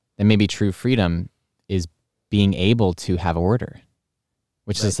 then maybe true freedom is being able to have order,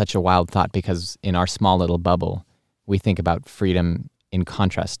 which is such a wild thought, because in our small little bubble, we think about freedom in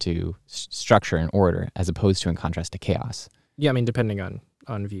contrast to structure and order, as opposed to in contrast to chaos. Yeah, I mean, depending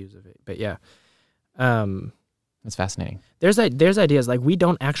on views of it, but that's fascinating. There's ideas like we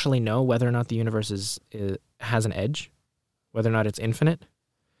don't actually know whether or not the universe has an edge, whether or not it's infinite.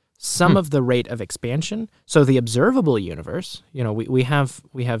 Some of the rate of expansion. So the observable universe, we have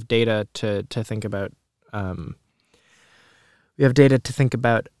data to think about. We have data to think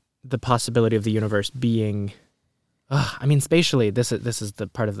about the possibility of the universe being. Spatially, this is the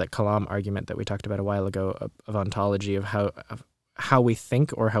part of that Kalam argument that we talked about a while ago of ontology, of how we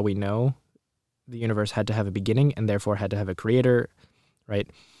think or how we know the universe had to have a beginning and therefore had to have a creator, right?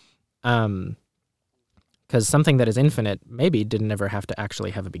 Because something that is infinite maybe didn't ever have to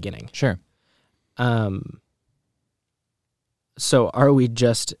actually have a beginning. Sure. So are we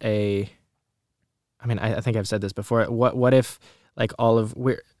just I think I've said this before. What if like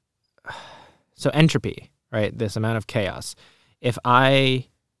so entropy, right? This amount of chaos. If I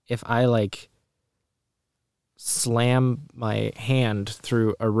like slam my hand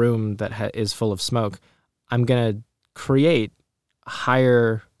through a room that is full of smoke, I'm going to create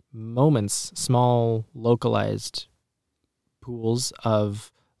higher moments, small localized pools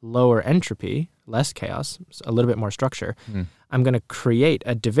of lower entropy, less chaos, a little bit more structure. I'm going to create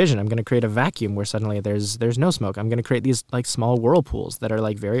a division. I'm going to create a vacuum where suddenly there's no smoke. I'm going to create these like small whirlpools that are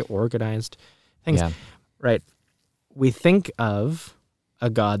like very organized things. Yeah. Right. We think of a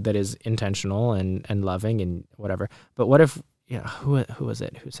God that is intentional and loving and whatever. But what if, who was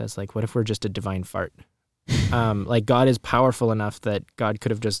it who says like, what if we're just a divine fart? Like God is powerful enough that God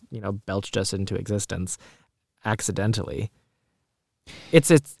could have just, belched us into existence accidentally.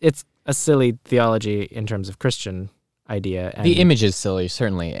 It's a silly theology in terms of Christian idea. The image is silly,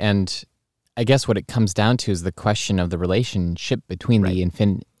 certainly. And I guess what it comes down to is the question of the relationship between the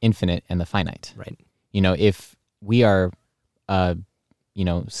infinite and the finite. Right. If we are,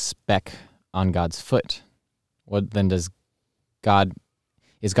 speck on God's foot, What then is God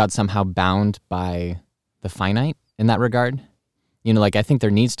somehow bound by the finite in that regard? Like I think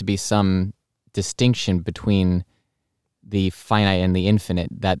there needs to be some distinction between the finite and the infinite,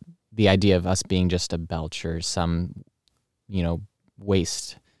 that the idea of us being just a belch or some,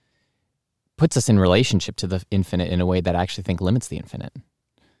 waste puts us in relationship to the infinite in a way that I actually think limits the infinite.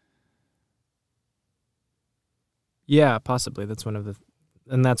 Yeah, possibly. That's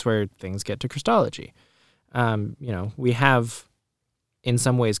and that's where things get to Christology. We have in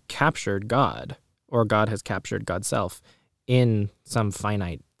some ways captured God, or God has captured God's self in some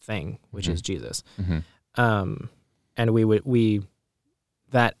finite thing, which is Jesus. Mm-hmm. And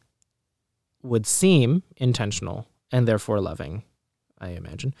that would seem intentional and therefore loving, I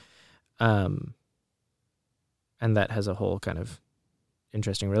imagine. And that has a whole kind of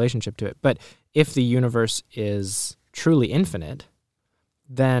interesting relationship to it. But if the universe is truly infinite,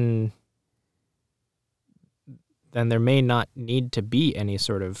 then there may not need to be any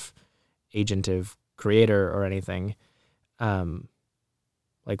sort of agentive creator or anything.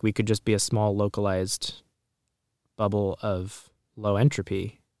 Like we could just be a small localized bubble of low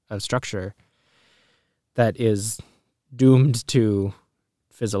entropy of structure that is doomed to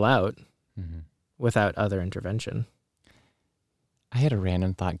fizzle out without other intervention. I had a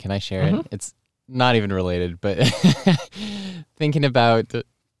random thought. Can I share Mm-hmm. it? It's not even related, but thinking about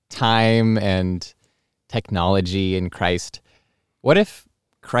time and technology and Christ. What if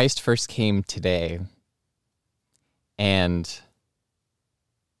Christ first came today and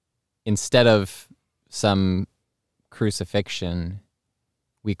instead of some crucifixion,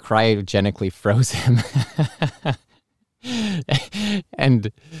 we cryogenically froze him?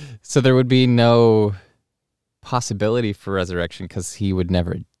 And so there would be no possibility for resurrection because he would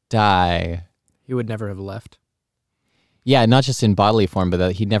never die. He would never have left. Yeah, not just in bodily form, but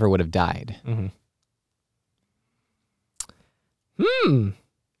that he never would have died.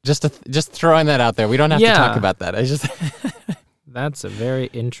 Just throwing that out there. We don't have to talk about that. That's a very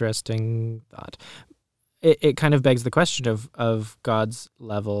interesting thought. It kind of begs the question of God's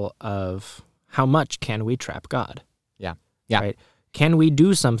level of how much can we trap God? Yeah. Right? Can we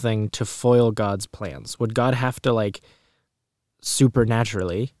do something to foil God's plans? Would God have to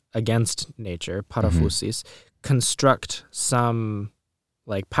supernaturally against nature, paraphusis, construct some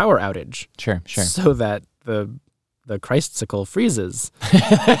power outage? Sure. So that the Christsicle freezes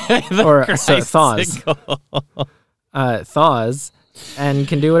thaws and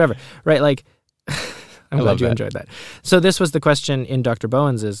can do whatever, right? I'm glad you enjoyed that. So this was the question in Dr.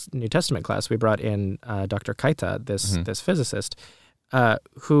 Bowens' New Testament class. We brought in Dr. Kaita, this physicist,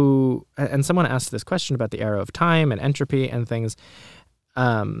 who, and someone asked this question about the arrow of time and entropy and things.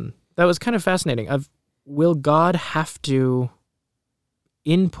 That was kind of fascinating. Will God have to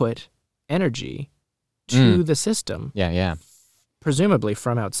input energy to the system? Yeah. Presumably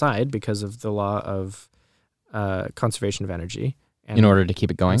from outside because of the law of conservation of energy. And in order to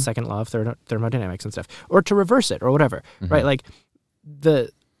keep it going? Second law of thermodynamics and stuff. Or to reverse it or whatever, right?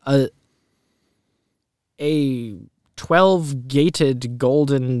 A 12-gated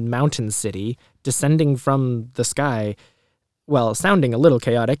golden mountain city descending from the sky, well, sounding a little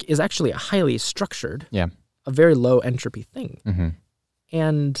chaotic, is actually a highly structured, a very low entropy thing.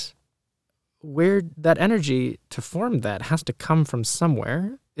 And where that energy to form that has to come from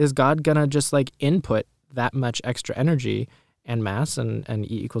somewhere. Is God gonna just input that much extra energy and mass and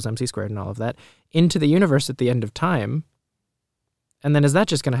E equals mc squared and all of that into the universe at the end of time? And then is that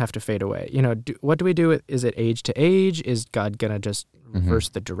just going to have to fade away? What do we do? Is it age to age? Is God going to just reverse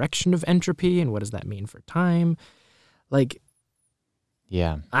the direction of entropy? And what does that mean for time? The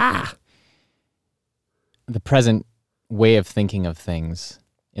present way of thinking of things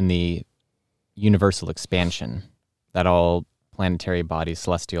in the universal expansion, that all planetary bodies,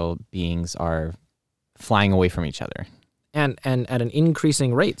 celestial beings are flying away from each other. And at an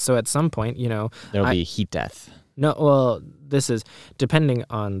increasing rate. So at some point, there'll be heat death. No, well, this is depending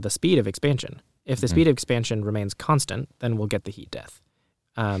on the speed of expansion. If the speed of expansion remains constant, then we'll get the heat death.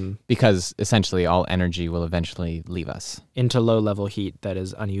 Because essentially all energy will eventually leave us. Into low-level heat that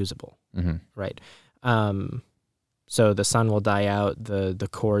is unusable, right? So the sun will die out, the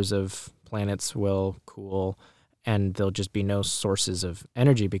cores of planets will cool, and there'll just be no sources of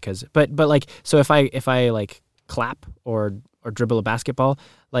energy because... But so if I clap or dribble a basketball,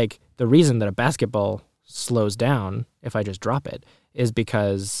 the reason that a basketball slows down if I just drop it is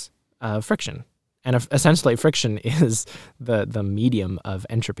because of friction. And essentially friction is the medium of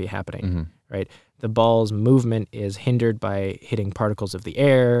entropy happening, right? The ball's movement is hindered by hitting particles of the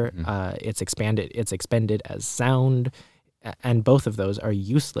air. It's expended as sound. And both of those are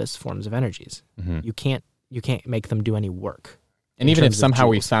useless forms of energies. You can't make them do any work. And even if terms of somehow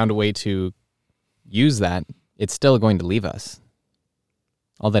we joules. found a way to use that, it's still going to leave us.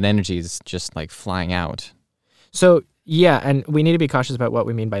 All that energy is just like flying out. So yeah, and we need to be cautious about what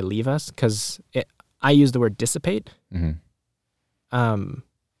we mean by leave us, because I use the word dissipate,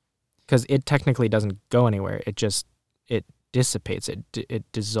 because it technically doesn't go anywhere. It dissipates.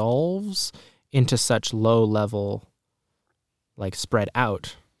 It dissolves into such low level, like spread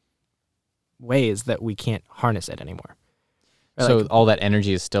out ways that we can't harness it anymore. Or So like, all that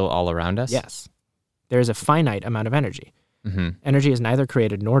energy is still all around us? yes, there is a finite amount of energy. Mm-hmm. Energy is neither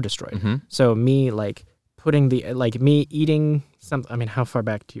created nor destroyed. Mm-hmm. So me me eating some, I mean, how far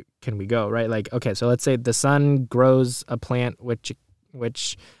back can we go, right? Like, okay, so let's say the sun grows a plant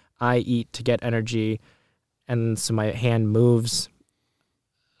which I eat to get energy, and so my hand moves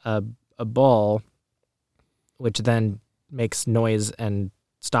a ball, which then makes noise and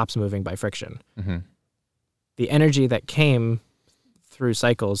stops moving by friction. Mm-hmm. The energy that came through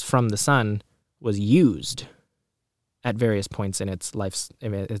cycles from the sun was used at various points in its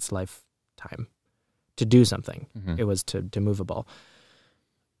lifetime to do something. Mm-hmm. It was to move a ball.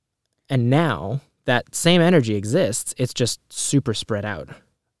 And now that same energy exists, it's just super spread out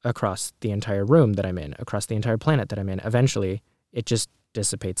across the entire room that I'm in, across the entire planet that I'm in. Eventually, it just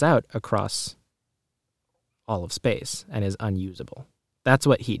dissipates out across all of space and is unusable. That's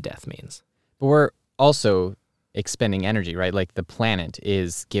what heat death means. But we're also expending energy, right? Like the planet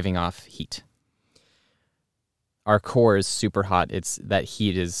is giving off heat. Our core is super hot. It's that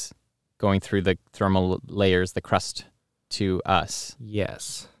heat is going through the thermal layers, the crust, to us.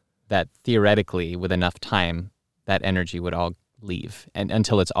 Yes. That theoretically, with enough time, that energy would all leave, and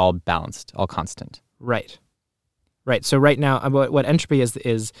until it's all balanced, all constant. Right. So right now, what entropy is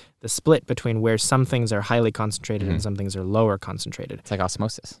the split between where some things are highly concentrated and some things are lower concentrated. It's like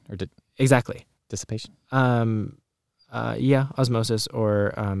osmosis or Exactly. dissipation. Yeah, osmosis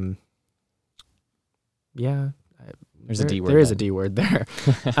or yeah. There's a D word. There is then. a D word there.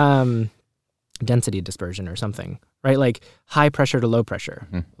 Density dispersion or something, right? Like high pressure to low pressure,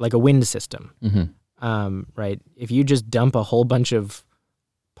 like a wind system. Mm-hmm. Right? If you just dump a whole bunch of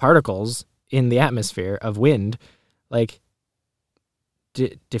particles in the atmosphere of wind, like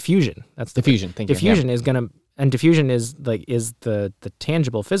diffusion. That's the Diffusion. Thank you. diffusion is gonna, and diffusion is the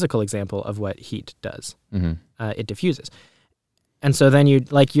tangible physical example of what heat does. Mm-hmm. It diffuses, and so then you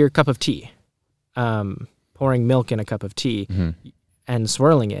like your cup of tea, pouring milk in a cup of tea and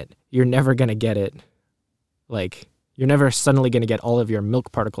swirling it. You're never gonna get it, like you're never suddenly gonna get all of your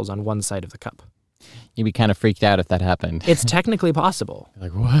milk particles on one side of the cup. You'd be kind of freaked out if that happened. It's technically possible.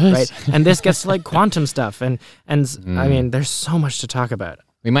 Like, what? Right? And this gets to like quantum stuff. And I mean, there's so much to talk about.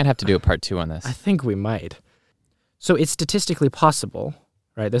 We might have to do a part 2 on this. I think we might. So it's statistically possible,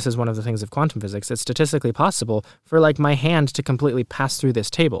 right? This is one of the things of quantum physics. It's statistically possible for like my hand to completely pass through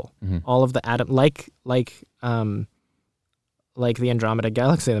this table. All of the atom, like the Andromeda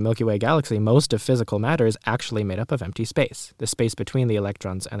Galaxy, the Milky Way Galaxy, most of physical matter is actually made up of empty space, the space between the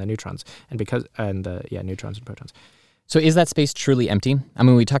electrons and the neutrons, neutrons and protons. So is that space truly empty? I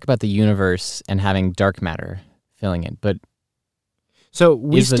mean, we talk about the universe and having dark matter filling it, but so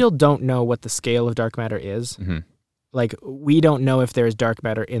we still don't know what the scale of dark matter is. Like, we don't know if there's dark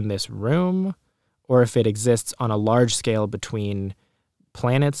matter in this room or if it exists on a large scale between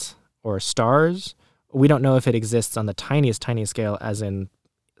planets or stars. We don't know if it exists on the tiniest scale, as in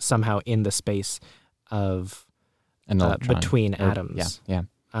somehow in the space of between atoms. Yeah.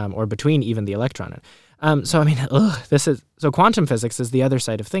 Or between even the electron. So I mean, so quantum physics is the other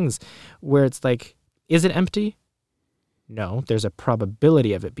side of things, where it's like, is it empty? No, there's a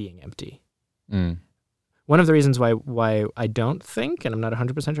probability of it being empty. One of the reasons why I don't think, and I'm not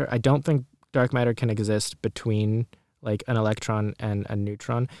 100% sure, I don't think dark matter can exist between like an electron and a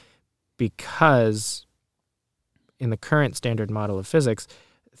neutron, because in the current standard model of physics,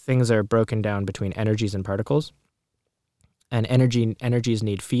 things are broken down between energies and particles. And energies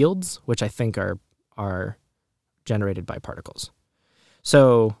need fields, which I think are generated by particles.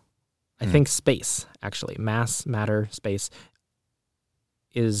 So I think space, actually, mass, matter, space,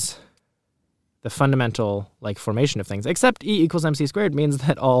 is the fundamental like formation of things, except E = mc squared means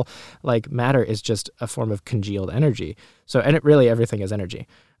that all like matter is just a form of congealed energy. So, and really everything is energy.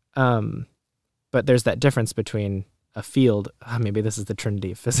 But there's that difference between a field, maybe this is the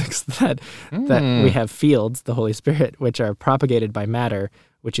trinity of physics, that we have fields, the Holy Spirit, which are propagated by matter,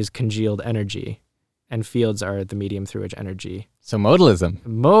 which is congealed energy, and fields are the medium through which energy. So modalism.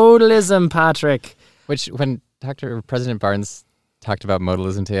 Modalism, Patrick. Which, when President Barnes talked about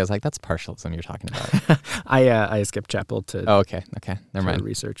modalism today, I was like, that's partialism you're talking about. I skipped chapel to okay. Never mind.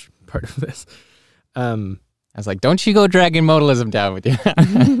 research part of this. I was like, don't you go dragging modalism down with you.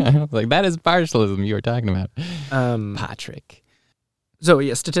 I was like, that is partialism you were talking about. Patrick. So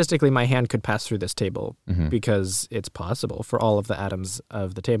yeah, statistically, my hand could pass through this table Mm-hmm. because it's possible for all of the atoms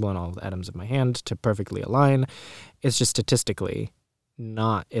of the table and all of the atoms of my hand to perfectly align. It's just statistically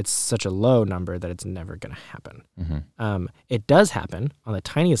not, it's such a low number that it's never going to happen. Mm-hmm. It does happen on the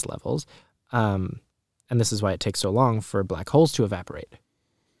tiniest levels, and this is why it takes so long for black holes to evaporate,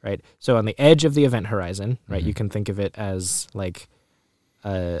 right? So on the edge of the event horizon, right, Mm-hmm. you can think of it as like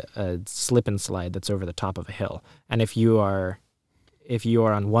a slip and slide that's over the top of a hill. And if you are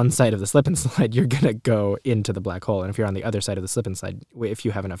on one side of the slip and slide, you're going to go into the black hole. And if you're on the other side of the slip and slide, if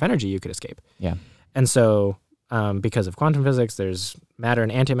you have enough energy, you could escape. Yeah. And so because of quantum physics, there's matter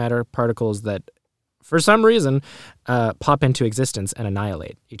and antimatter particles that, for some reason, pop into existence and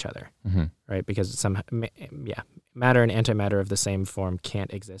annihilate each other, Mm-hmm. right? Because matter and antimatter of the same form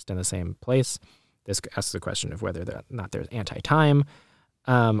can't exist in the same place. This asks the question of whether or not there's anti-time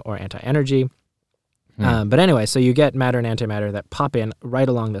or anti-energy. But anyway, so you get matter and antimatter that pop in right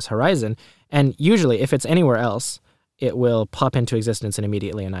along this horizon, and usually, if it's anywhere else, it will pop into existence and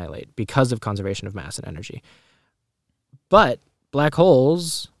immediately annihilate because of conservation of mass and energy. But black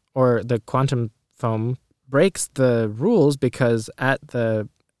holes, or the quantum foam, breaks the rules because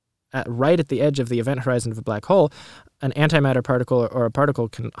right at the edge of the event horizon of a black hole, an antimatter particle or a particle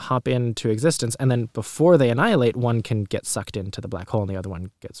can hop into existence, and then before they annihilate, one can get sucked into the black hole and the other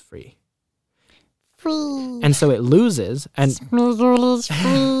one gets free. And so it loses, and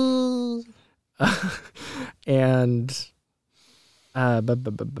and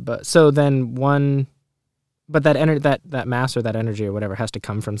so then one, but that mass or that energy or whatever has to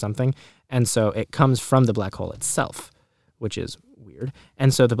come from something, and so it comes from the black hole itself, which is weird.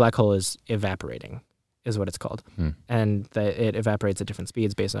 And so the black hole is evaporating, is what it's called, and it evaporates at different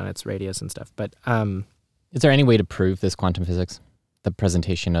speeds based on its radius and stuff. But is there any way to prove this quantum physics? The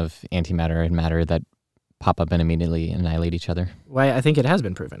presentation of antimatter and matter that pop up and immediately annihilate each other? Well, I think it has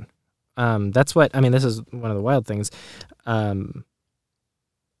been proven. That's what, I mean, this is one of the wild things. The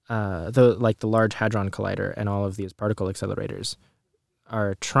Large Hadron Collider and all of these particle accelerators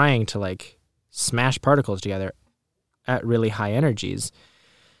are trying to like smash particles together at really high energies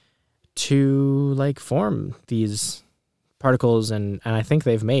to like form these particles, and I think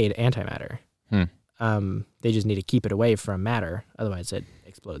they've made antimatter. They just need to keep it away from matter, otherwise it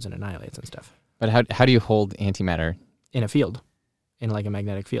explodes and annihilates and stuff. But how do you hold antimatter? In a field, in like a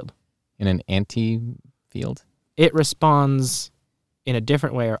magnetic field. In an anti-field? It responds in a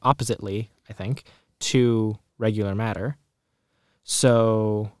different way, or oppositely, I think, to regular matter.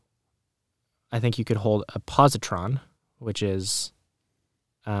 So I think you could hold a positron, which is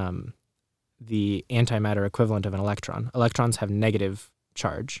the antimatter equivalent of an electron. Electrons have negative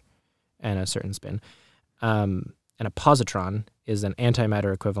charge and a certain spin. And a positron is an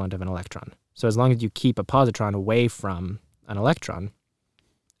antimatter equivalent of an electron. So as long as you keep a positron away from an electron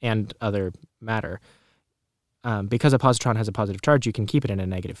and other matter, because a positron has a positive charge, you can keep it in a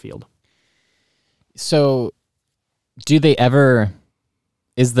negative field. So do they ever,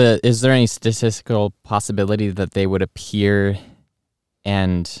 is there any statistical possibility that they would appear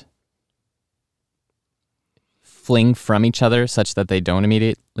and fling from each other such that they don't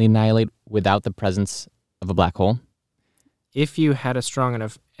immediately annihilate without the presence of a black hole? If you had a strong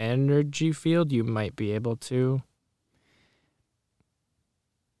enough energy field, you might be able to.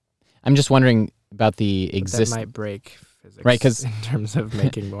 I'm just wondering about the existence. That might break physics, Right, 'cause in terms of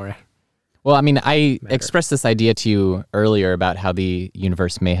making more. Well, I mean, I matter. expressed this idea to you earlier about how the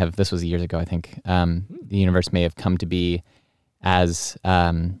universe may have, this was years ago, I think, the universe may have come to be as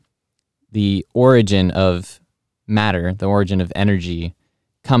the origin of matter, the origin of energy,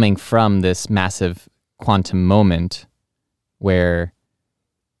 coming from this massive quantum moment where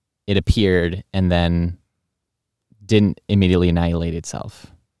it appeared and then didn't immediately annihilate itself.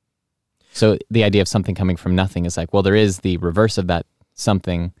 So the idea of something coming from nothing is like, well, there is the reverse of that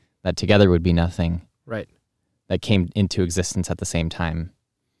something that together would be nothing. Right. That came into existence at the same time.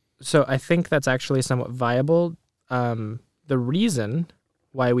 So I think that's actually somewhat viable. The reason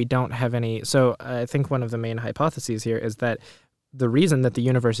why we don't have any... So I think one of the main hypotheses here is that the reason that the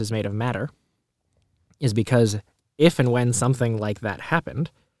universe is made of matter is because if and when something like that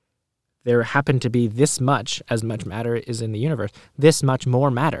happened, there happened to be this much, as much matter is in the universe, this much more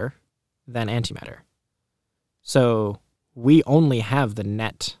matter than antimatter. So we only have the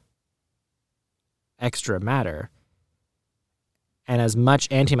net extra matter, and as much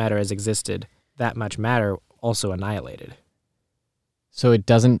antimatter as existed, that much matter also annihilated. So it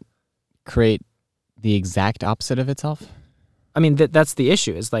doesn't create the exact opposite of itself? I mean, that's the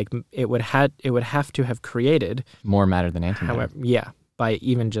issue. Is like it would have to have created more matter than antimatter. However, by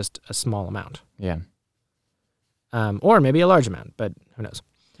even just a small amount. Yeah. Or maybe a large amount, but who knows?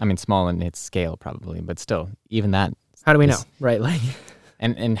 I mean, small in its scale probably, but still, even that. How do we know? Right, like.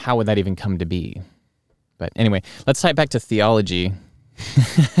 And how would that even come to be? But anyway, let's tie it back to theology.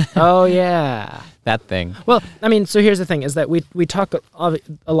 Oh yeah, that thing. Well, I mean, so here's the thing: is that we talk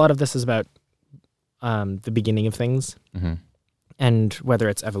a lot of this is about the beginning of things. Mm-hmm. And whether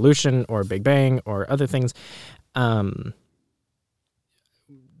it's evolution or Big Bang or other things,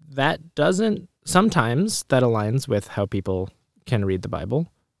 sometimes that aligns with how people can read the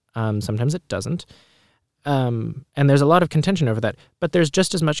Bible. Sometimes it doesn't. And there's a lot of contention over that, but there's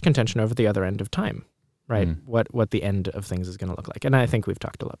just as much contention over the other end of time, right? What the end of things is going to look like. And I think we've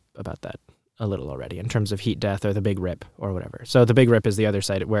talked a lot about that a little already in terms of heat death or the Big Rip or whatever. So the Big Rip is the other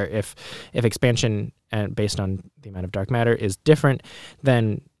side where if expansion and based on the amount of dark matter is different,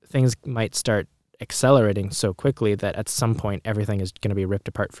 then things might start accelerating so quickly that at some point everything is going to be ripped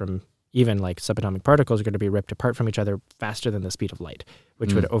apart from, even like subatomic particles are going to be ripped apart from each other faster than the speed of light,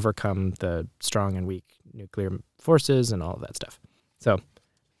 which would overcome the strong and weak nuclear forces and all of that stuff. So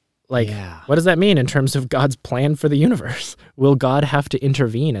what does that mean in terms of God's plan for the universe? Will God have to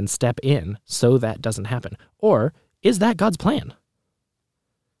intervene and step in so that doesn't happen? Or is that God's plan?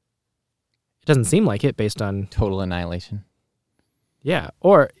 It doesn't seem like it based on... Total annihilation. Yeah.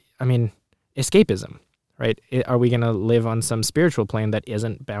 Or, I mean, escapism, right? Are we going to live on some spiritual plane that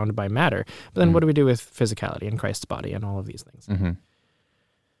isn't bound by matter? But then what do we do with physicality and Christ's body and all of these things? Mm-hmm.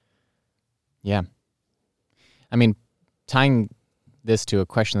 Yeah. I mean, tying this to a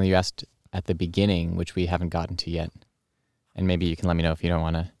question that you asked at the beginning, which we haven't gotten to yet, and maybe you can let me know if you don't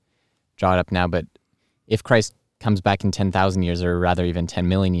want to draw it up now, but if Christ comes back in 10,000 years, or rather even 10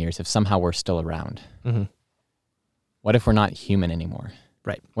 million years, if somehow we're still around, what if we're not human anymore?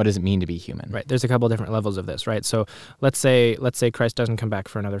 Right. What does it mean to be human? Right. There's a couple different levels of this, right? So let's say Christ doesn't come back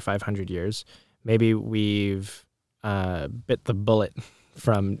for another 500 years. Maybe we've bit the bullet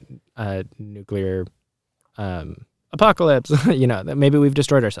from nuclear apocalypse. Maybe we've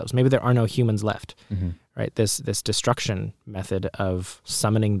destroyed ourselves. Maybe there are no humans left. Right. This destruction method of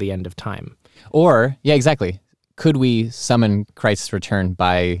summoning the end of time. Or, yeah, exactly. Could we summon Christ's return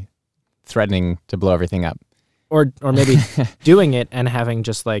by threatening to blow everything up? Or maybe doing it and having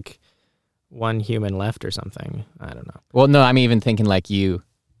just like one human left or something. I don't know. Well, no, I'm even thinking like you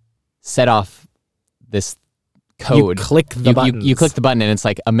set off this code. You click the button. You click the button and it's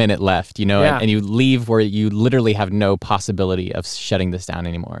like a minute left, and you leave where you literally have no possibility of shutting this down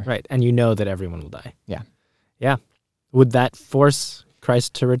anymore. Right, and you know that everyone will die. Yeah. Yeah. Would that force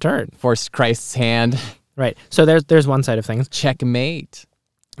Christ to return? Force Christ's hand. Right. So there's one side of things. Checkmate.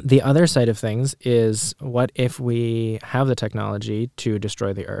 The other side of things is, what if we have the technology to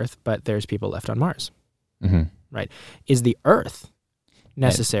destroy the Earth, but there's people left on Mars? Right. Is the Earth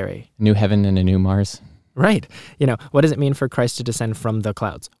necessary? A new heaven and a new Mars. Right. What does it mean for Christ to descend from the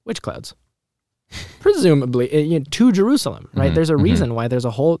clouds? Which clouds? Presumably to Jerusalem, right? There's a reason why there's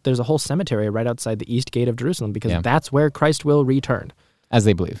a whole cemetery right outside the east gate of Jerusalem, because that's where Christ will return. As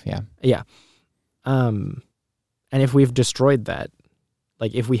they believe, yeah. Yeah. And if we've destroyed that,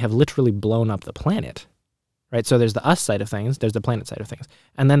 like if we have literally blown up the planet, right? So there's the us side of things, there's the planet side of things.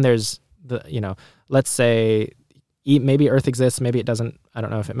 And then there's the, let's say maybe Earth exists, maybe it doesn't. I don't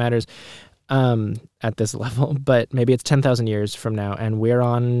know if it matters at this level, but maybe it's 10,000 years from now and we're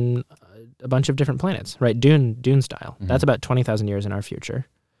on a bunch of different planets, right? Dune style. That's about 20,000 years in our future.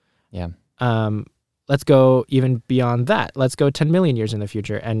 Yeah. Let's go even beyond that. Let's go 10 million years in the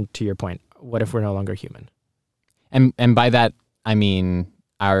future. And to your point, what if we're no longer human? And by that, I mean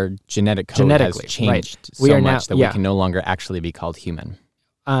our genetic code has changed so much that we can no longer actually be called human.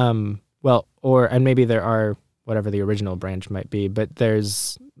 And maybe there are whatever the original branch might be, but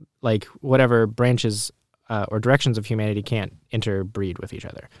there's like whatever branches or directions of humanity can't interbreed with each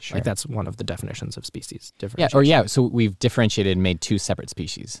other. Sure. Like that's one of the definitions of species differentiation. Yeah, so we've differentiated and made two separate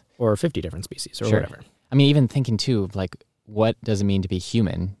species. Or 50 different species or whatever. I mean, even thinking too, like what does it mean to be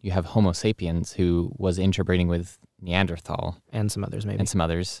human? You have Homo sapiens who was interbreeding with Neanderthal. And some others maybe.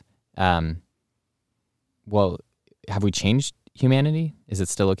 Well, have we changed humanity? Is it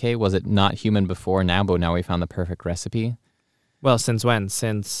still okay? Was it not human before now, but now we found the perfect recipe? Well, since when?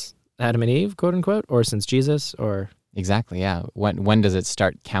 Since Adam and Eve, quote unquote, or since Jesus, or exactly, yeah. When does it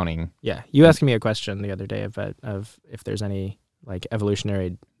start counting? Yeah, you asked me a question the other day about if there's any like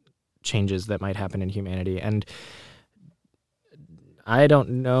evolutionary changes that might happen in humanity, and I don't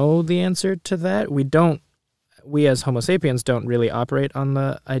know the answer to that. We as Homo sapiens don't really operate on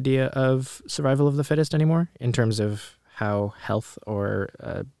the idea of survival of the fittest anymore in terms of how health or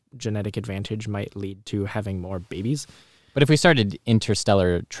genetic advantage might lead to having more babies. But if we started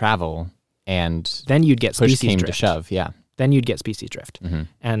interstellar travel and Then you'd get push species came drift. to shove, yeah. Then you'd get species drift. Mm-hmm.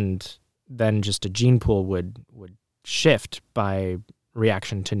 And then just a gene pool would shift by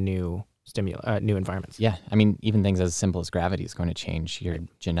reaction to new new environments. Yeah, I mean, even things as simple as gravity is going to change your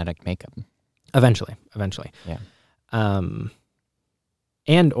genetic makeup. Eventually. Yeah.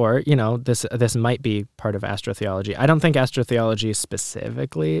 And or, this might be part of astrotheology. I don't think astrotheology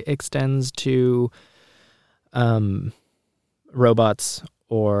specifically extends to robots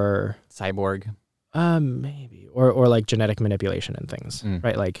or Cyborg, maybe or like genetic manipulation and things,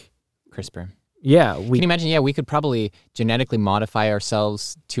 right? Like CRISPR. yeah, Can you imagine? Yeah, we could probably genetically modify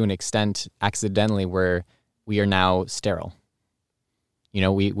ourselves to an extent accidentally where we are now sterile.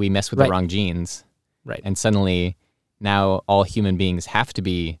 We mess with the wrong genes. Right. And suddenly now all human beings have to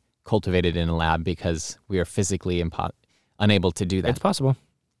be cultivated in a lab because we are physically unable to do that. It's possible.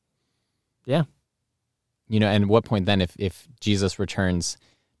 Yeah. And at what point then if Jesus returns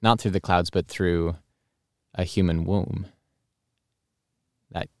not through the clouds but through a human womb,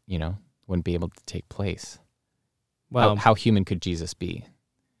 that, wouldn't be able to take place. Well, how human could Jesus be?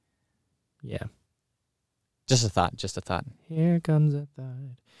 Yeah. Just a thought. Here comes a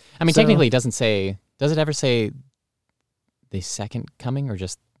thought. I mean, technically it doesn't say, does it ever say the second coming or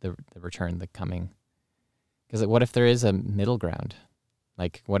just the return, the coming? Because what if there is a middle ground?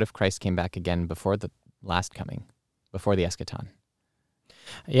 Like, what if Christ came back again before the last coming, before the eschaton?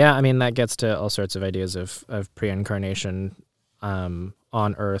 Yeah, I mean, that gets to all sorts of ideas of pre-incarnation on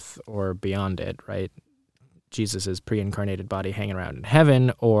earth or beyond it, right? Jesus' pre-incarnated body hanging around in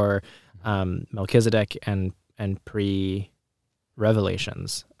heaven, or Melchizedek and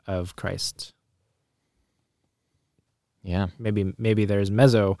pre-revelations of Christ. Yeah. Maybe there's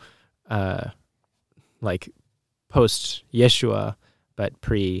like post-Yeshua, but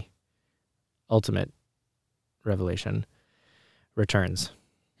pre-ultimate revelation returns.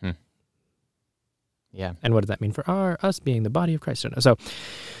 Yeah. And what does that mean for us being the body of Christ?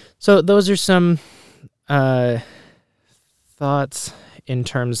 So those are some thoughts in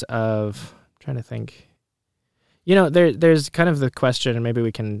terms of, I'm trying to think. There's kind of the question, and maybe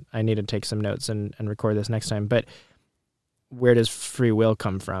I need to take some notes and record this next time, but where does free will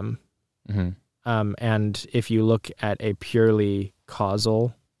come from? Mm-hmm. And if you look at a purely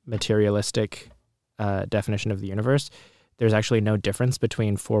causal, materialistic definition of the universe, there's actually no difference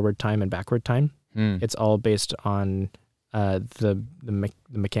between forward time and backward time. It's all based on the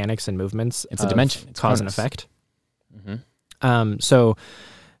mechanics and movements. It's a dimension. It's cause Cronus. and effect. Mm-hmm. So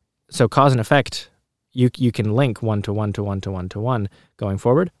cause and effect, you can link one to one to one to one to one going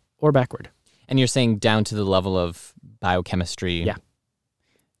forward or backward. And you're saying down to the level of biochemistry. Yeah.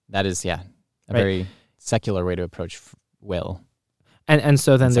 That is, a very secular way to approach will. And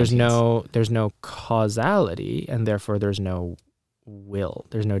so then there's sentience. no causality, and therefore there's no will.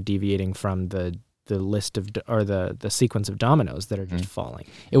 There's no deviating from the list of or the sequence of dominoes that are just falling.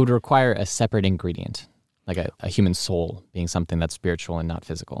 It would require a separate ingredient, like a human soul being something that's spiritual and not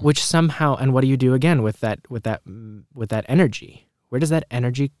physical. Which somehow, and what do you do again with that energy? Where does that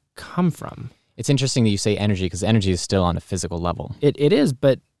energy come from? It's interesting that you say energy, because energy is still on a physical level. It is,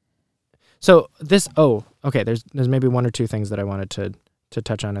 but so this. Oh, okay. There's maybe one or two things that I wanted to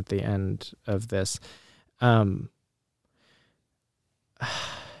touch on at the end of this.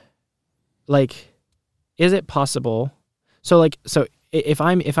 Like, is it possible? So if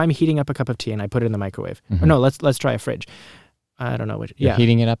I'm heating up a cup of tea and I put it in the microwave, or no, let's try a fridge. I don't know which. You're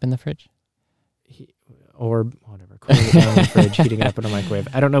heating it up in the fridge, or whatever, cooling it down in the fridge, heating it up in a microwave.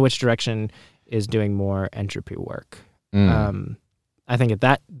 I don't know which direction is doing more entropy work. I think at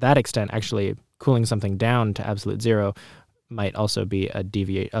that extent, actually, cooling something down to absolute zero might also be a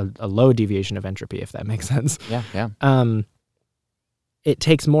low deviation of entropy, if that makes sense. Yeah. It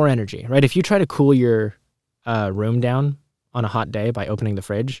takes more energy, right? If you try to cool your room down on a hot day by opening the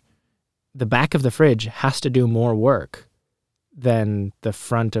fridge, the back of the fridge has to do more work than the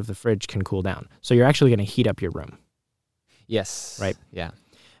front of the fridge can cool down. So you're actually going to heat up your room. Yes. Right. Yeah.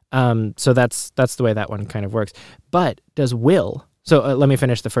 So that's the way that one kind of works. But does will? So let me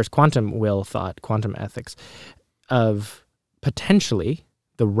finish the first quantum will thought, quantum ethics, of potentially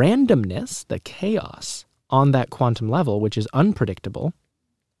the randomness, the chaos on that quantum level, which is unpredictable,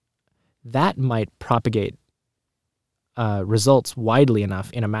 that might propagate results widely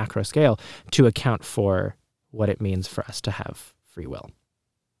enough in a macro scale to account for what it means for us to have free will.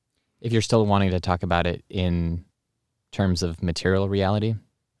 If you're still wanting to talk about it in terms of material reality,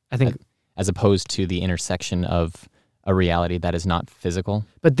 I think, as opposed to the intersection of a reality that is not physical.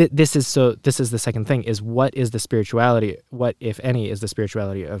 But this is the second thing, is what is the spirituality, what, if any, is the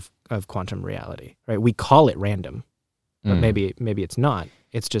spirituality of quantum reality, right? We call it random, but maybe it's not.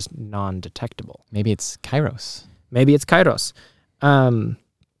 It's just non-detectable. Maybe it's kairos. Maybe it's kairos.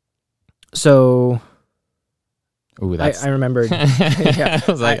 So... Ooh, I remembered. I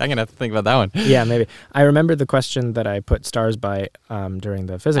was like, I'm going to have to think about that one. Yeah, maybe. I remembered the question that I put stars by during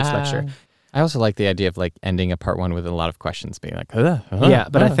the physics lecture. I also like the idea of like ending a part one with a lot of questions, being like, yeah,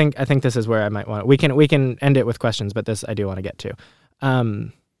 but I think this is where I might want. We can end it with questions, but this I do want to get to.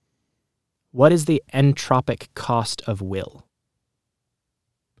 What is the entropic cost of will?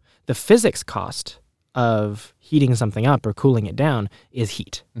 The physics cost of heating something up or cooling it down is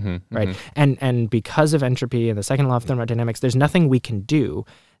heat, right? And because of entropy and the second law of thermodynamics, there's nothing we can do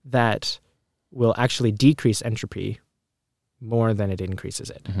that will actually decrease entropy more than it increases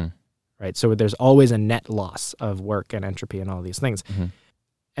it, right? So there's always a net loss of work and entropy and all these things.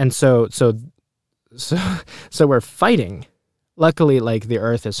 And so we're fighting. Luckily, like, the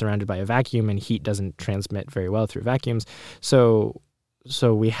Earth is surrounded by a vacuum and heat doesn't transmit very well through vacuums. So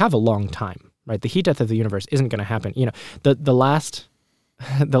we have a long time. Right, the heat death of the universe isn't going to happen. You know, the last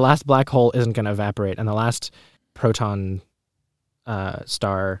black hole isn't going to evaporate, and the last proton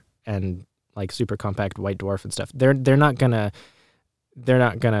star and like super compact white dwarf and stuff, they're not gonna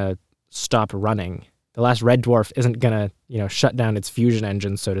stop running. The last red dwarf isn't gonna shut down its fusion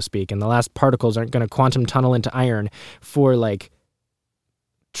engine, so to speak, and the last particles aren't gonna quantum tunnel into iron for like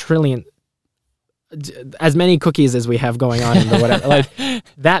trillion. As many cookies as we have going on in the whatever, like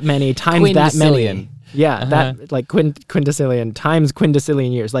that many times that many. Yeah, that like quintillion times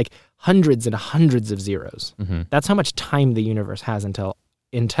quintillion years, like hundreds and hundreds of zeros. That's how much time the universe has until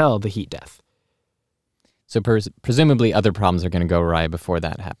the heat death. So presumably other problems are going to go awry before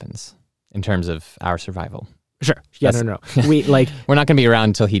that happens in terms of our survival. Sure. Yeah, no. We we're not going to be around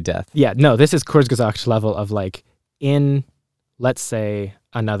until heat death. Yeah, no, this is Kurzgesagt level of like in, let's say,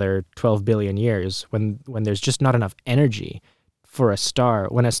 another 12 billion years, when there's just not enough energy for a star.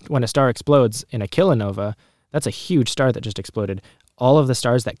 When a star explodes in a kilonova, that's a huge star that just exploded. All of the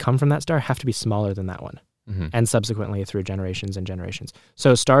stars that come from that star have to be smaller than that one, and subsequently through generations and generations.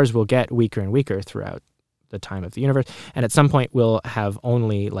 So stars will get weaker and weaker throughout the time of the universe, and at some point we'll have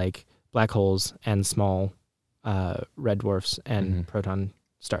only like black holes and small red dwarfs and proton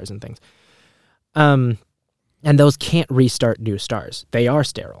stars and things. And those can't restart new stars. They are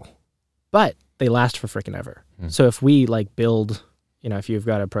sterile, but they last for frickin' ever. So if we like build, if you've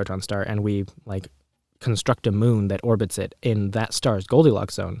got a proton star and we like construct a moon that orbits it in that star's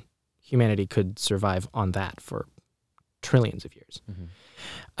Goldilocks zone, humanity could survive on that for trillions of years.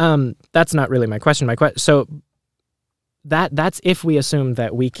 That's not really my question. So that's if we assume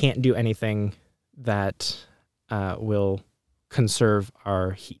that we can't do anything that will conserve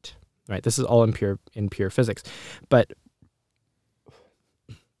our heat. Right, this is all in pure physics, but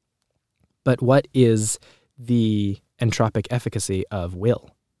what is the entropic efficacy of will,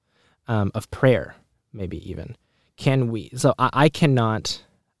 of prayer, maybe even? Can we? So I cannot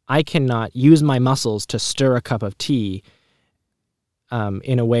use my muscles to stir a cup of tea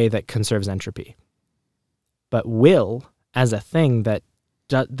in a way that conserves entropy, but will, as a thing that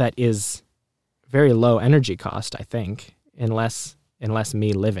is very low energy cost, I think, unless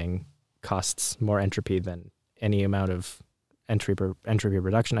me living costs more entropy than any amount of entropy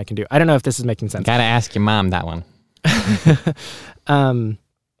reduction I can do. I don't know if this is making sense. Gotta ask your mom that one.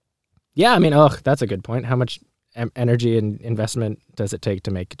 Yeah, I mean, that's a good point. How much energy and investment does it take to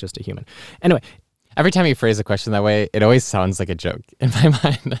make just a human? Anyway. Every time you phrase a question that way, it always sounds like a joke in my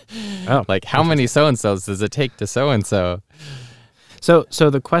mind. Like, how many so-and-sos does it take to so-and-so? So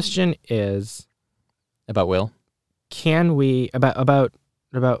the question is... About will? Can we... About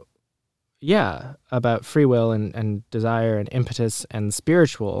free will and desire and impetus and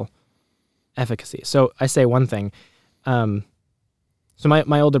spiritual efficacy. So I say one thing. So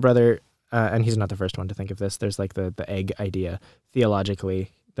my older brother, and he's not the first one to think of this, there's like the egg idea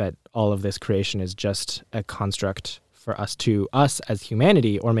theologically that all of this creation is just a construct for us as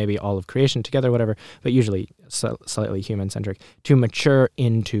humanity, or maybe all of creation together, whatever, but usually slightly human-centric, to mature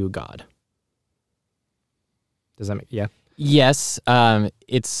into God. Does that make... Yeah? Yes,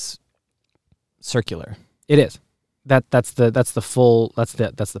 it's... circular. It is. That's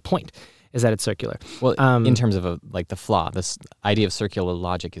the point, is that it's circular. Well, in terms of the flaw, this idea of circular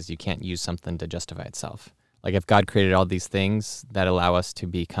logic is you can't use something to justify itself. Like if God created all these things that allow us to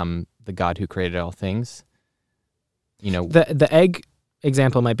become the God who created all things, The egg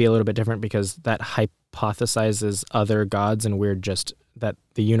example might be a little bit different because that hypothesizes other gods and we're just that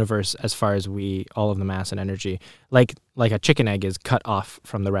the universe, as far as all of the mass and energy, like a chicken egg is cut off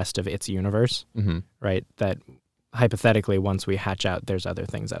from the rest of its universe, right? That hypothetically, once we hatch out, there's other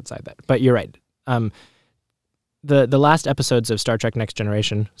things outside that. But you're right. The last episodes of Star Trek Next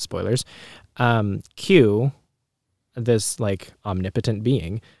Generation, spoilers, Q, this like omnipotent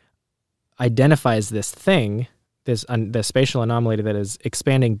being, identifies this thing, the spatial anomaly that is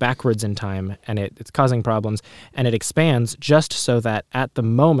expanding backwards in time, and it's causing problems, and it expands just so that at the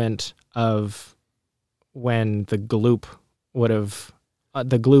moment of when the gloop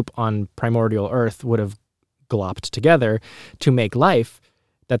on primordial Earth would have glopped together to make life,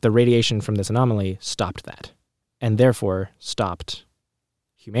 that the radiation from this anomaly stopped that, and therefore stopped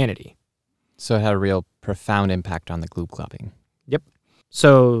humanity. So it had a real profound impact on the gloop glopping. Yep.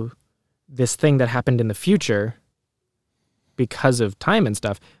 So this thing that happened in the future, because of time and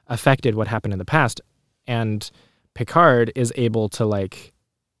stuff, affected what happened in the past. And Picard is able to, like,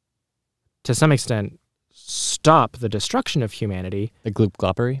 to some extent, stop the destruction of humanity. The gloop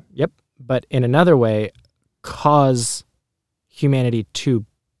gloppery? Yep. But in another way, cause humanity to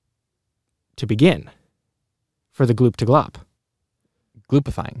begin, for the gloop to glop.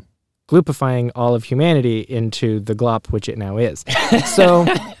 Gloopifying all of humanity into the glop which it now is. So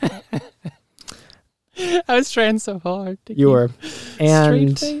I was trying so hard to you were,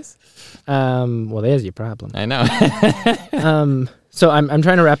 and straight face. Well, there's your problem. I know. So I'm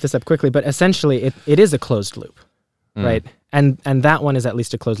trying to wrap this up quickly, but essentially it is a closed loop, right? And that one is at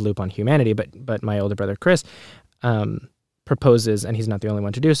least a closed loop on humanity. But my older brother Chris proposes, and he's not the only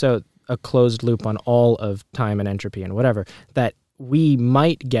one to do so, a closed loop on all of time and entropy and whatever, that we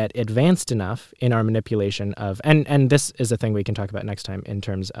might get advanced enough in our manipulation of, and this is a thing we can talk about next time in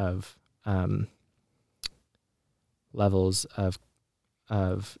terms of levels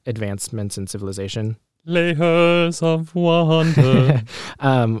of advancements in civilization. Layers of wonder.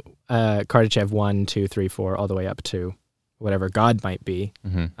 Kardashev 1, 2, 3, 4, all the way up to whatever God might be,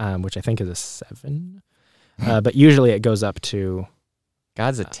 which I think is a 7. But usually it goes up to...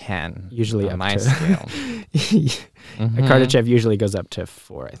 God's a 10. Usually on up my to... scale. Kardashev usually goes up to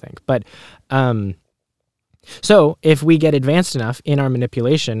 4, I think. But so if we get advanced enough in our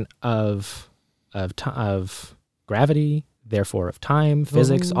manipulation of gravity, therefore of time,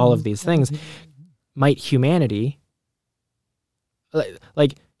 physics, all of these things, might humanity,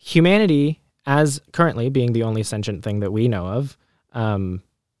 like humanity as currently being the only sentient thing that we know of,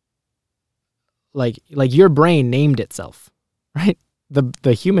 like your brain named itself, right?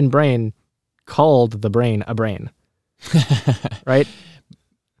 The human brain called the brain a brain, right?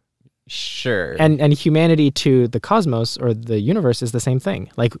 Sure. And humanity to the cosmos or the universe is the same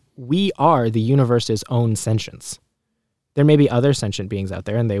thing. Like, we are the universe's own sentience. There may be other sentient beings out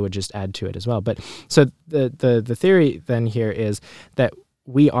there, and they would just add to it as well. But so the theory then here is that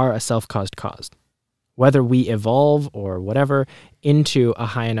we are a self-caused cause. Whether we evolve or whatever into a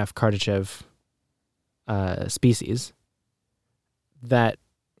high enough Kardashev species, that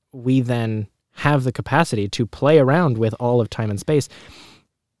we then have the capacity to play around with all of time and space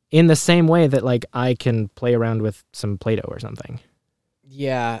in the same way that, like, I can play around with some Play-Doh or something.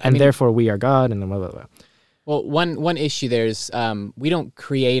 Yeah. And therefore we are God, and then blah, blah, blah. Well, one issue there is we don't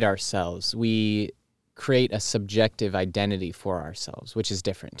create ourselves. We create a subjective identity for ourselves, which is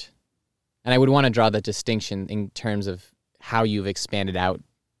different. And I would want to draw the distinction in terms of how you've expanded out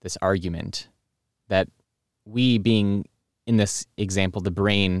this argument that we, being, in this example, the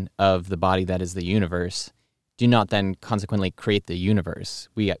brain of the body that is the universe, do not then consequently create the universe.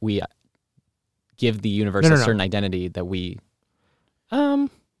 We give the universe a certain identity that we...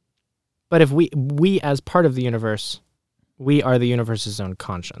 But if we as part of the universe, we are the universe's own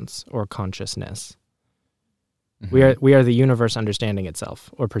conscience or consciousness. We are the universe understanding itself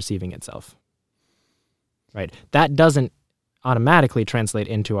or perceiving itself. Right? That doesn't automatically translate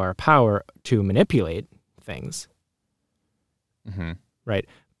into our power to manipulate things. Right?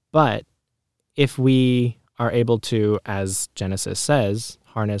 But if we are able to, as Genesis says,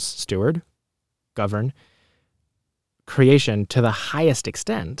 harness, steward, govern creation to the highest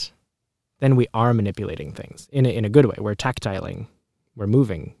extent, then we are manipulating things in a good way. We're tactiling, we're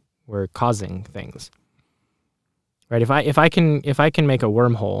moving, we're causing things. Right? If I can make a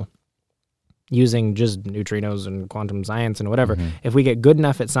wormhole using just neutrinos and quantum science and whatever, if we get good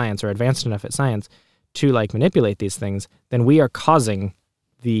enough at science or advanced enough at science to, like, manipulate these things, then we are causing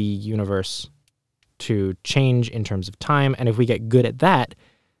the universe to change in terms of time. And if we get good at that,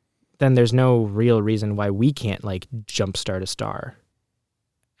 then there's no real reason why we can't, like, jumpstart a star.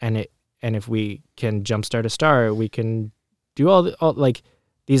 And if we can jumpstart a star, we can do all like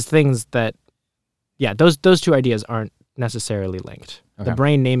these things that, yeah, those two ideas aren't necessarily linked. Okay. The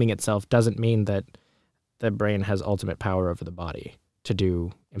brain naming itself doesn't mean that the brain has ultimate power over the body to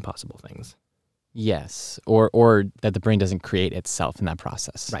do impossible things. Yes, or that the brain doesn't create itself in that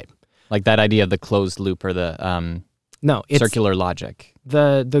process. Right. Like that idea of the closed loop or the No, it's circular logic.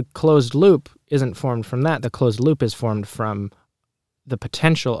 the closed loop isn't formed from that. The closed loop is formed from the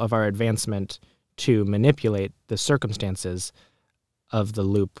potential of our advancement to manipulate the circumstances of the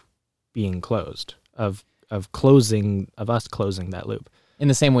loop being closed, of us closing that loop. In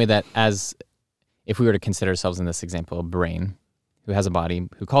the same way that as if we were to consider ourselves in this example a brain who has a body,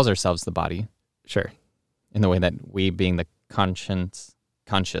 who calls ourselves the body, Sure. in the way that we being the conscious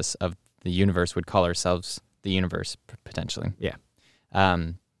of the universe would call ourselves the universe potentially. Yeah.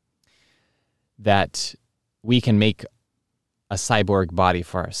 That we can make a cyborg body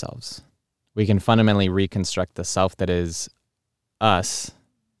for ourselves. We can fundamentally reconstruct the self that is us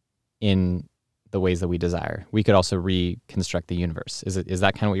in the ways that we desire. We could also reconstruct the universe. Is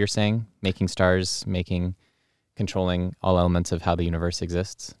that kind of what you're saying? Making stars, controlling all elements of how the universe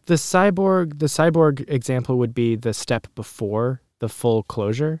exists? The cyborg example would be the step before the full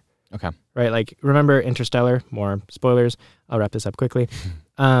closure. Okay. Right? Like, remember Interstellar? More spoilers. I'll wrap this up quickly.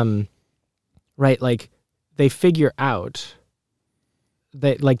 Right? Like, they figure out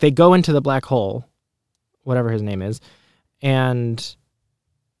they go into the black hole, whatever his name is, and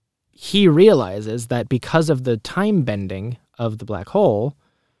he realizes that because of the time bending of the black hole,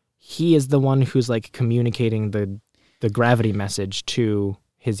 he is the one who's like communicating the gravity message to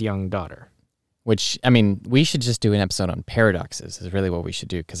his young daughter. Which, I mean, we should just do an episode on paradoxes is really what we should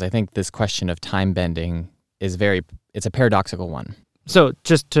do, because I think this question of time bending is it's a paradoxical one. So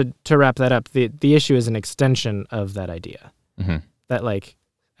just to wrap that up, the issue is an extension of that idea. Mm-hmm. That like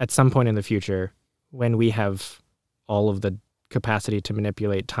at some point in the future, when we have all of the capacity to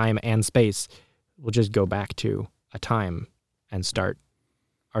manipulate time and space, we'll just go back to a time and start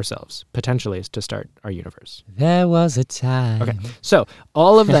ourselves, potentially to start our universe. There was a time. Okay, so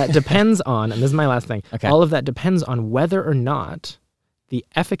all of that depends on, and this is my last thing, okay. All of that depends on whether or not the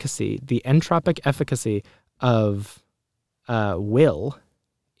entropic efficacy of will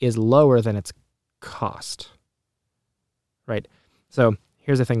is lower than its cost. Right? So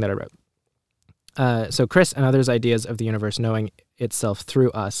here's the thing that I wrote. So Chris and others' ideas of the universe knowing itself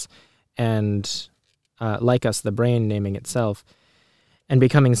through us, and like us, the brain naming itself, and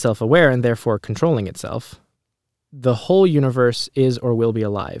becoming self-aware and therefore controlling itself, the whole universe is or will be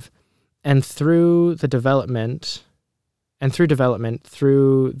alive. And through development,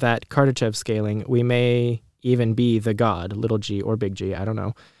 through that Kardashev scaling, we may even be the God, little g or big G, I don't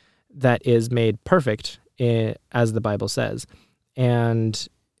know, that is made perfect, as the Bible says, and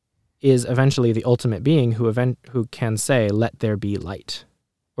is eventually the ultimate being who can say, let there be light,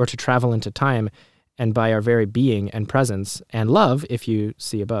 or to travel into time and by our very being and presence and love, if you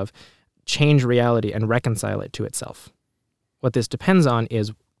see above, change reality and reconcile it to itself. What this depends on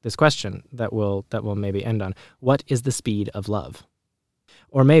is this question that we'll maybe end on. What is the speed of love?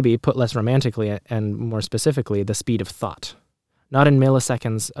 Or maybe, put less romantically and more specifically, the speed of thought. Not in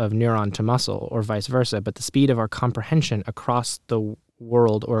milliseconds of neuron to muscle or vice versa, but the speed of our comprehension across the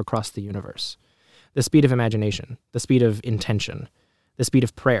world or across the universe. The speed of imagination, the speed of intention, the speed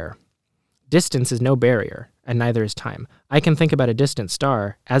of prayer. Distance is no barrier, and neither is time. I can think about a distant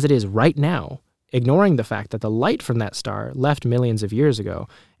star as it is right now, ignoring the fact that the light from that star left millions of years ago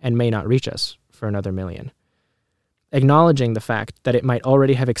and may not reach us for another million. Acknowledging the fact that it might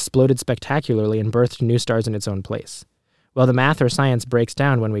already have exploded spectacularly and birthed new stars in its own place. While the math or science breaks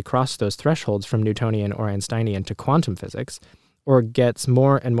down when we cross those thresholds from Newtonian or Einsteinian to quantum physics, or gets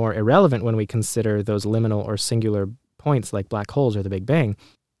more and more irrelevant when we consider those liminal or singular points like black holes or the Big Bang,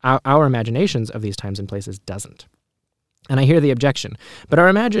 our imaginations of these times and places doesn't. And I hear the objection, but our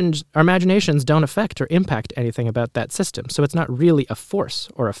imaginations don't affect or impact anything about that system, so it's not really a force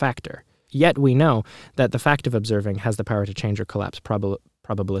or a factor. Yet we know that the fact of observing has the power to change or collapse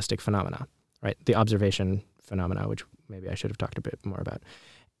probabilistic phenomena, right? The observation phenomena, which maybe I should have talked a bit more about.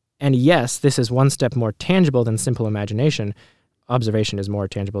 And yes, this is one step more tangible than simple imagination. Observation is more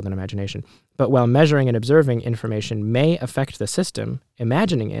tangible than imagination. But while measuring and observing information may affect the system,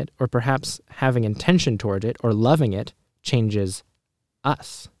 imagining it, or perhaps having intention toward it, or loving it, changes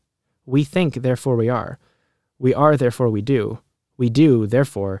us. We think, therefore we are. We are, therefore we do. We do,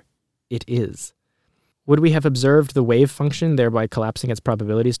 therefore it is. Would we have observed the wave function, thereby collapsing its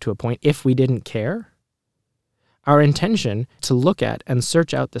probabilities to a point, if we didn't care? Our intention to look at and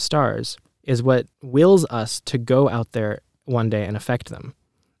search out the stars is what wills us to go out there one day and affect them.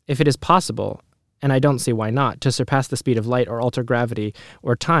 If it is possible, and I don't see why not, to surpass the speed of light or alter gravity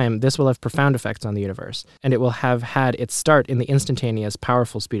or time, this will have profound effects on the universe, and it will have had its start in the instantaneous,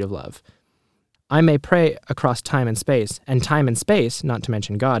 powerful speed of love. I may pray across time and space, and time and space, not to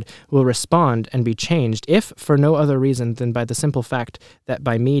mention God, will respond and be changed, if for no other reason than by the simple fact that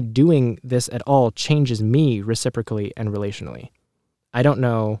by me doing this at all changes me reciprocally and relationally. I don't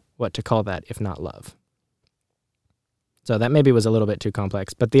know what to call that if not love. So that maybe was a little bit too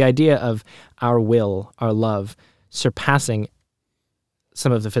complex, but the idea of our will, our love, surpassing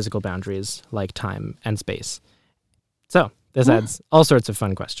some of the physical boundaries like time and space. So this adds all sorts of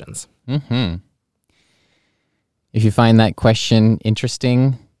fun questions. Mm-hmm. If you find that question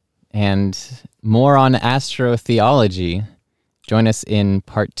interesting and more on astrotheology, join us in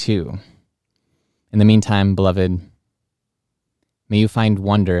part 2. In the meantime, beloved, may you find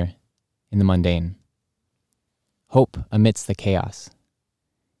wonder in the mundane, hope amidst the chaos,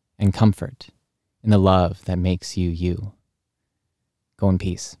 and comfort in the love that makes you you. Go in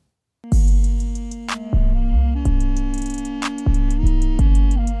peace.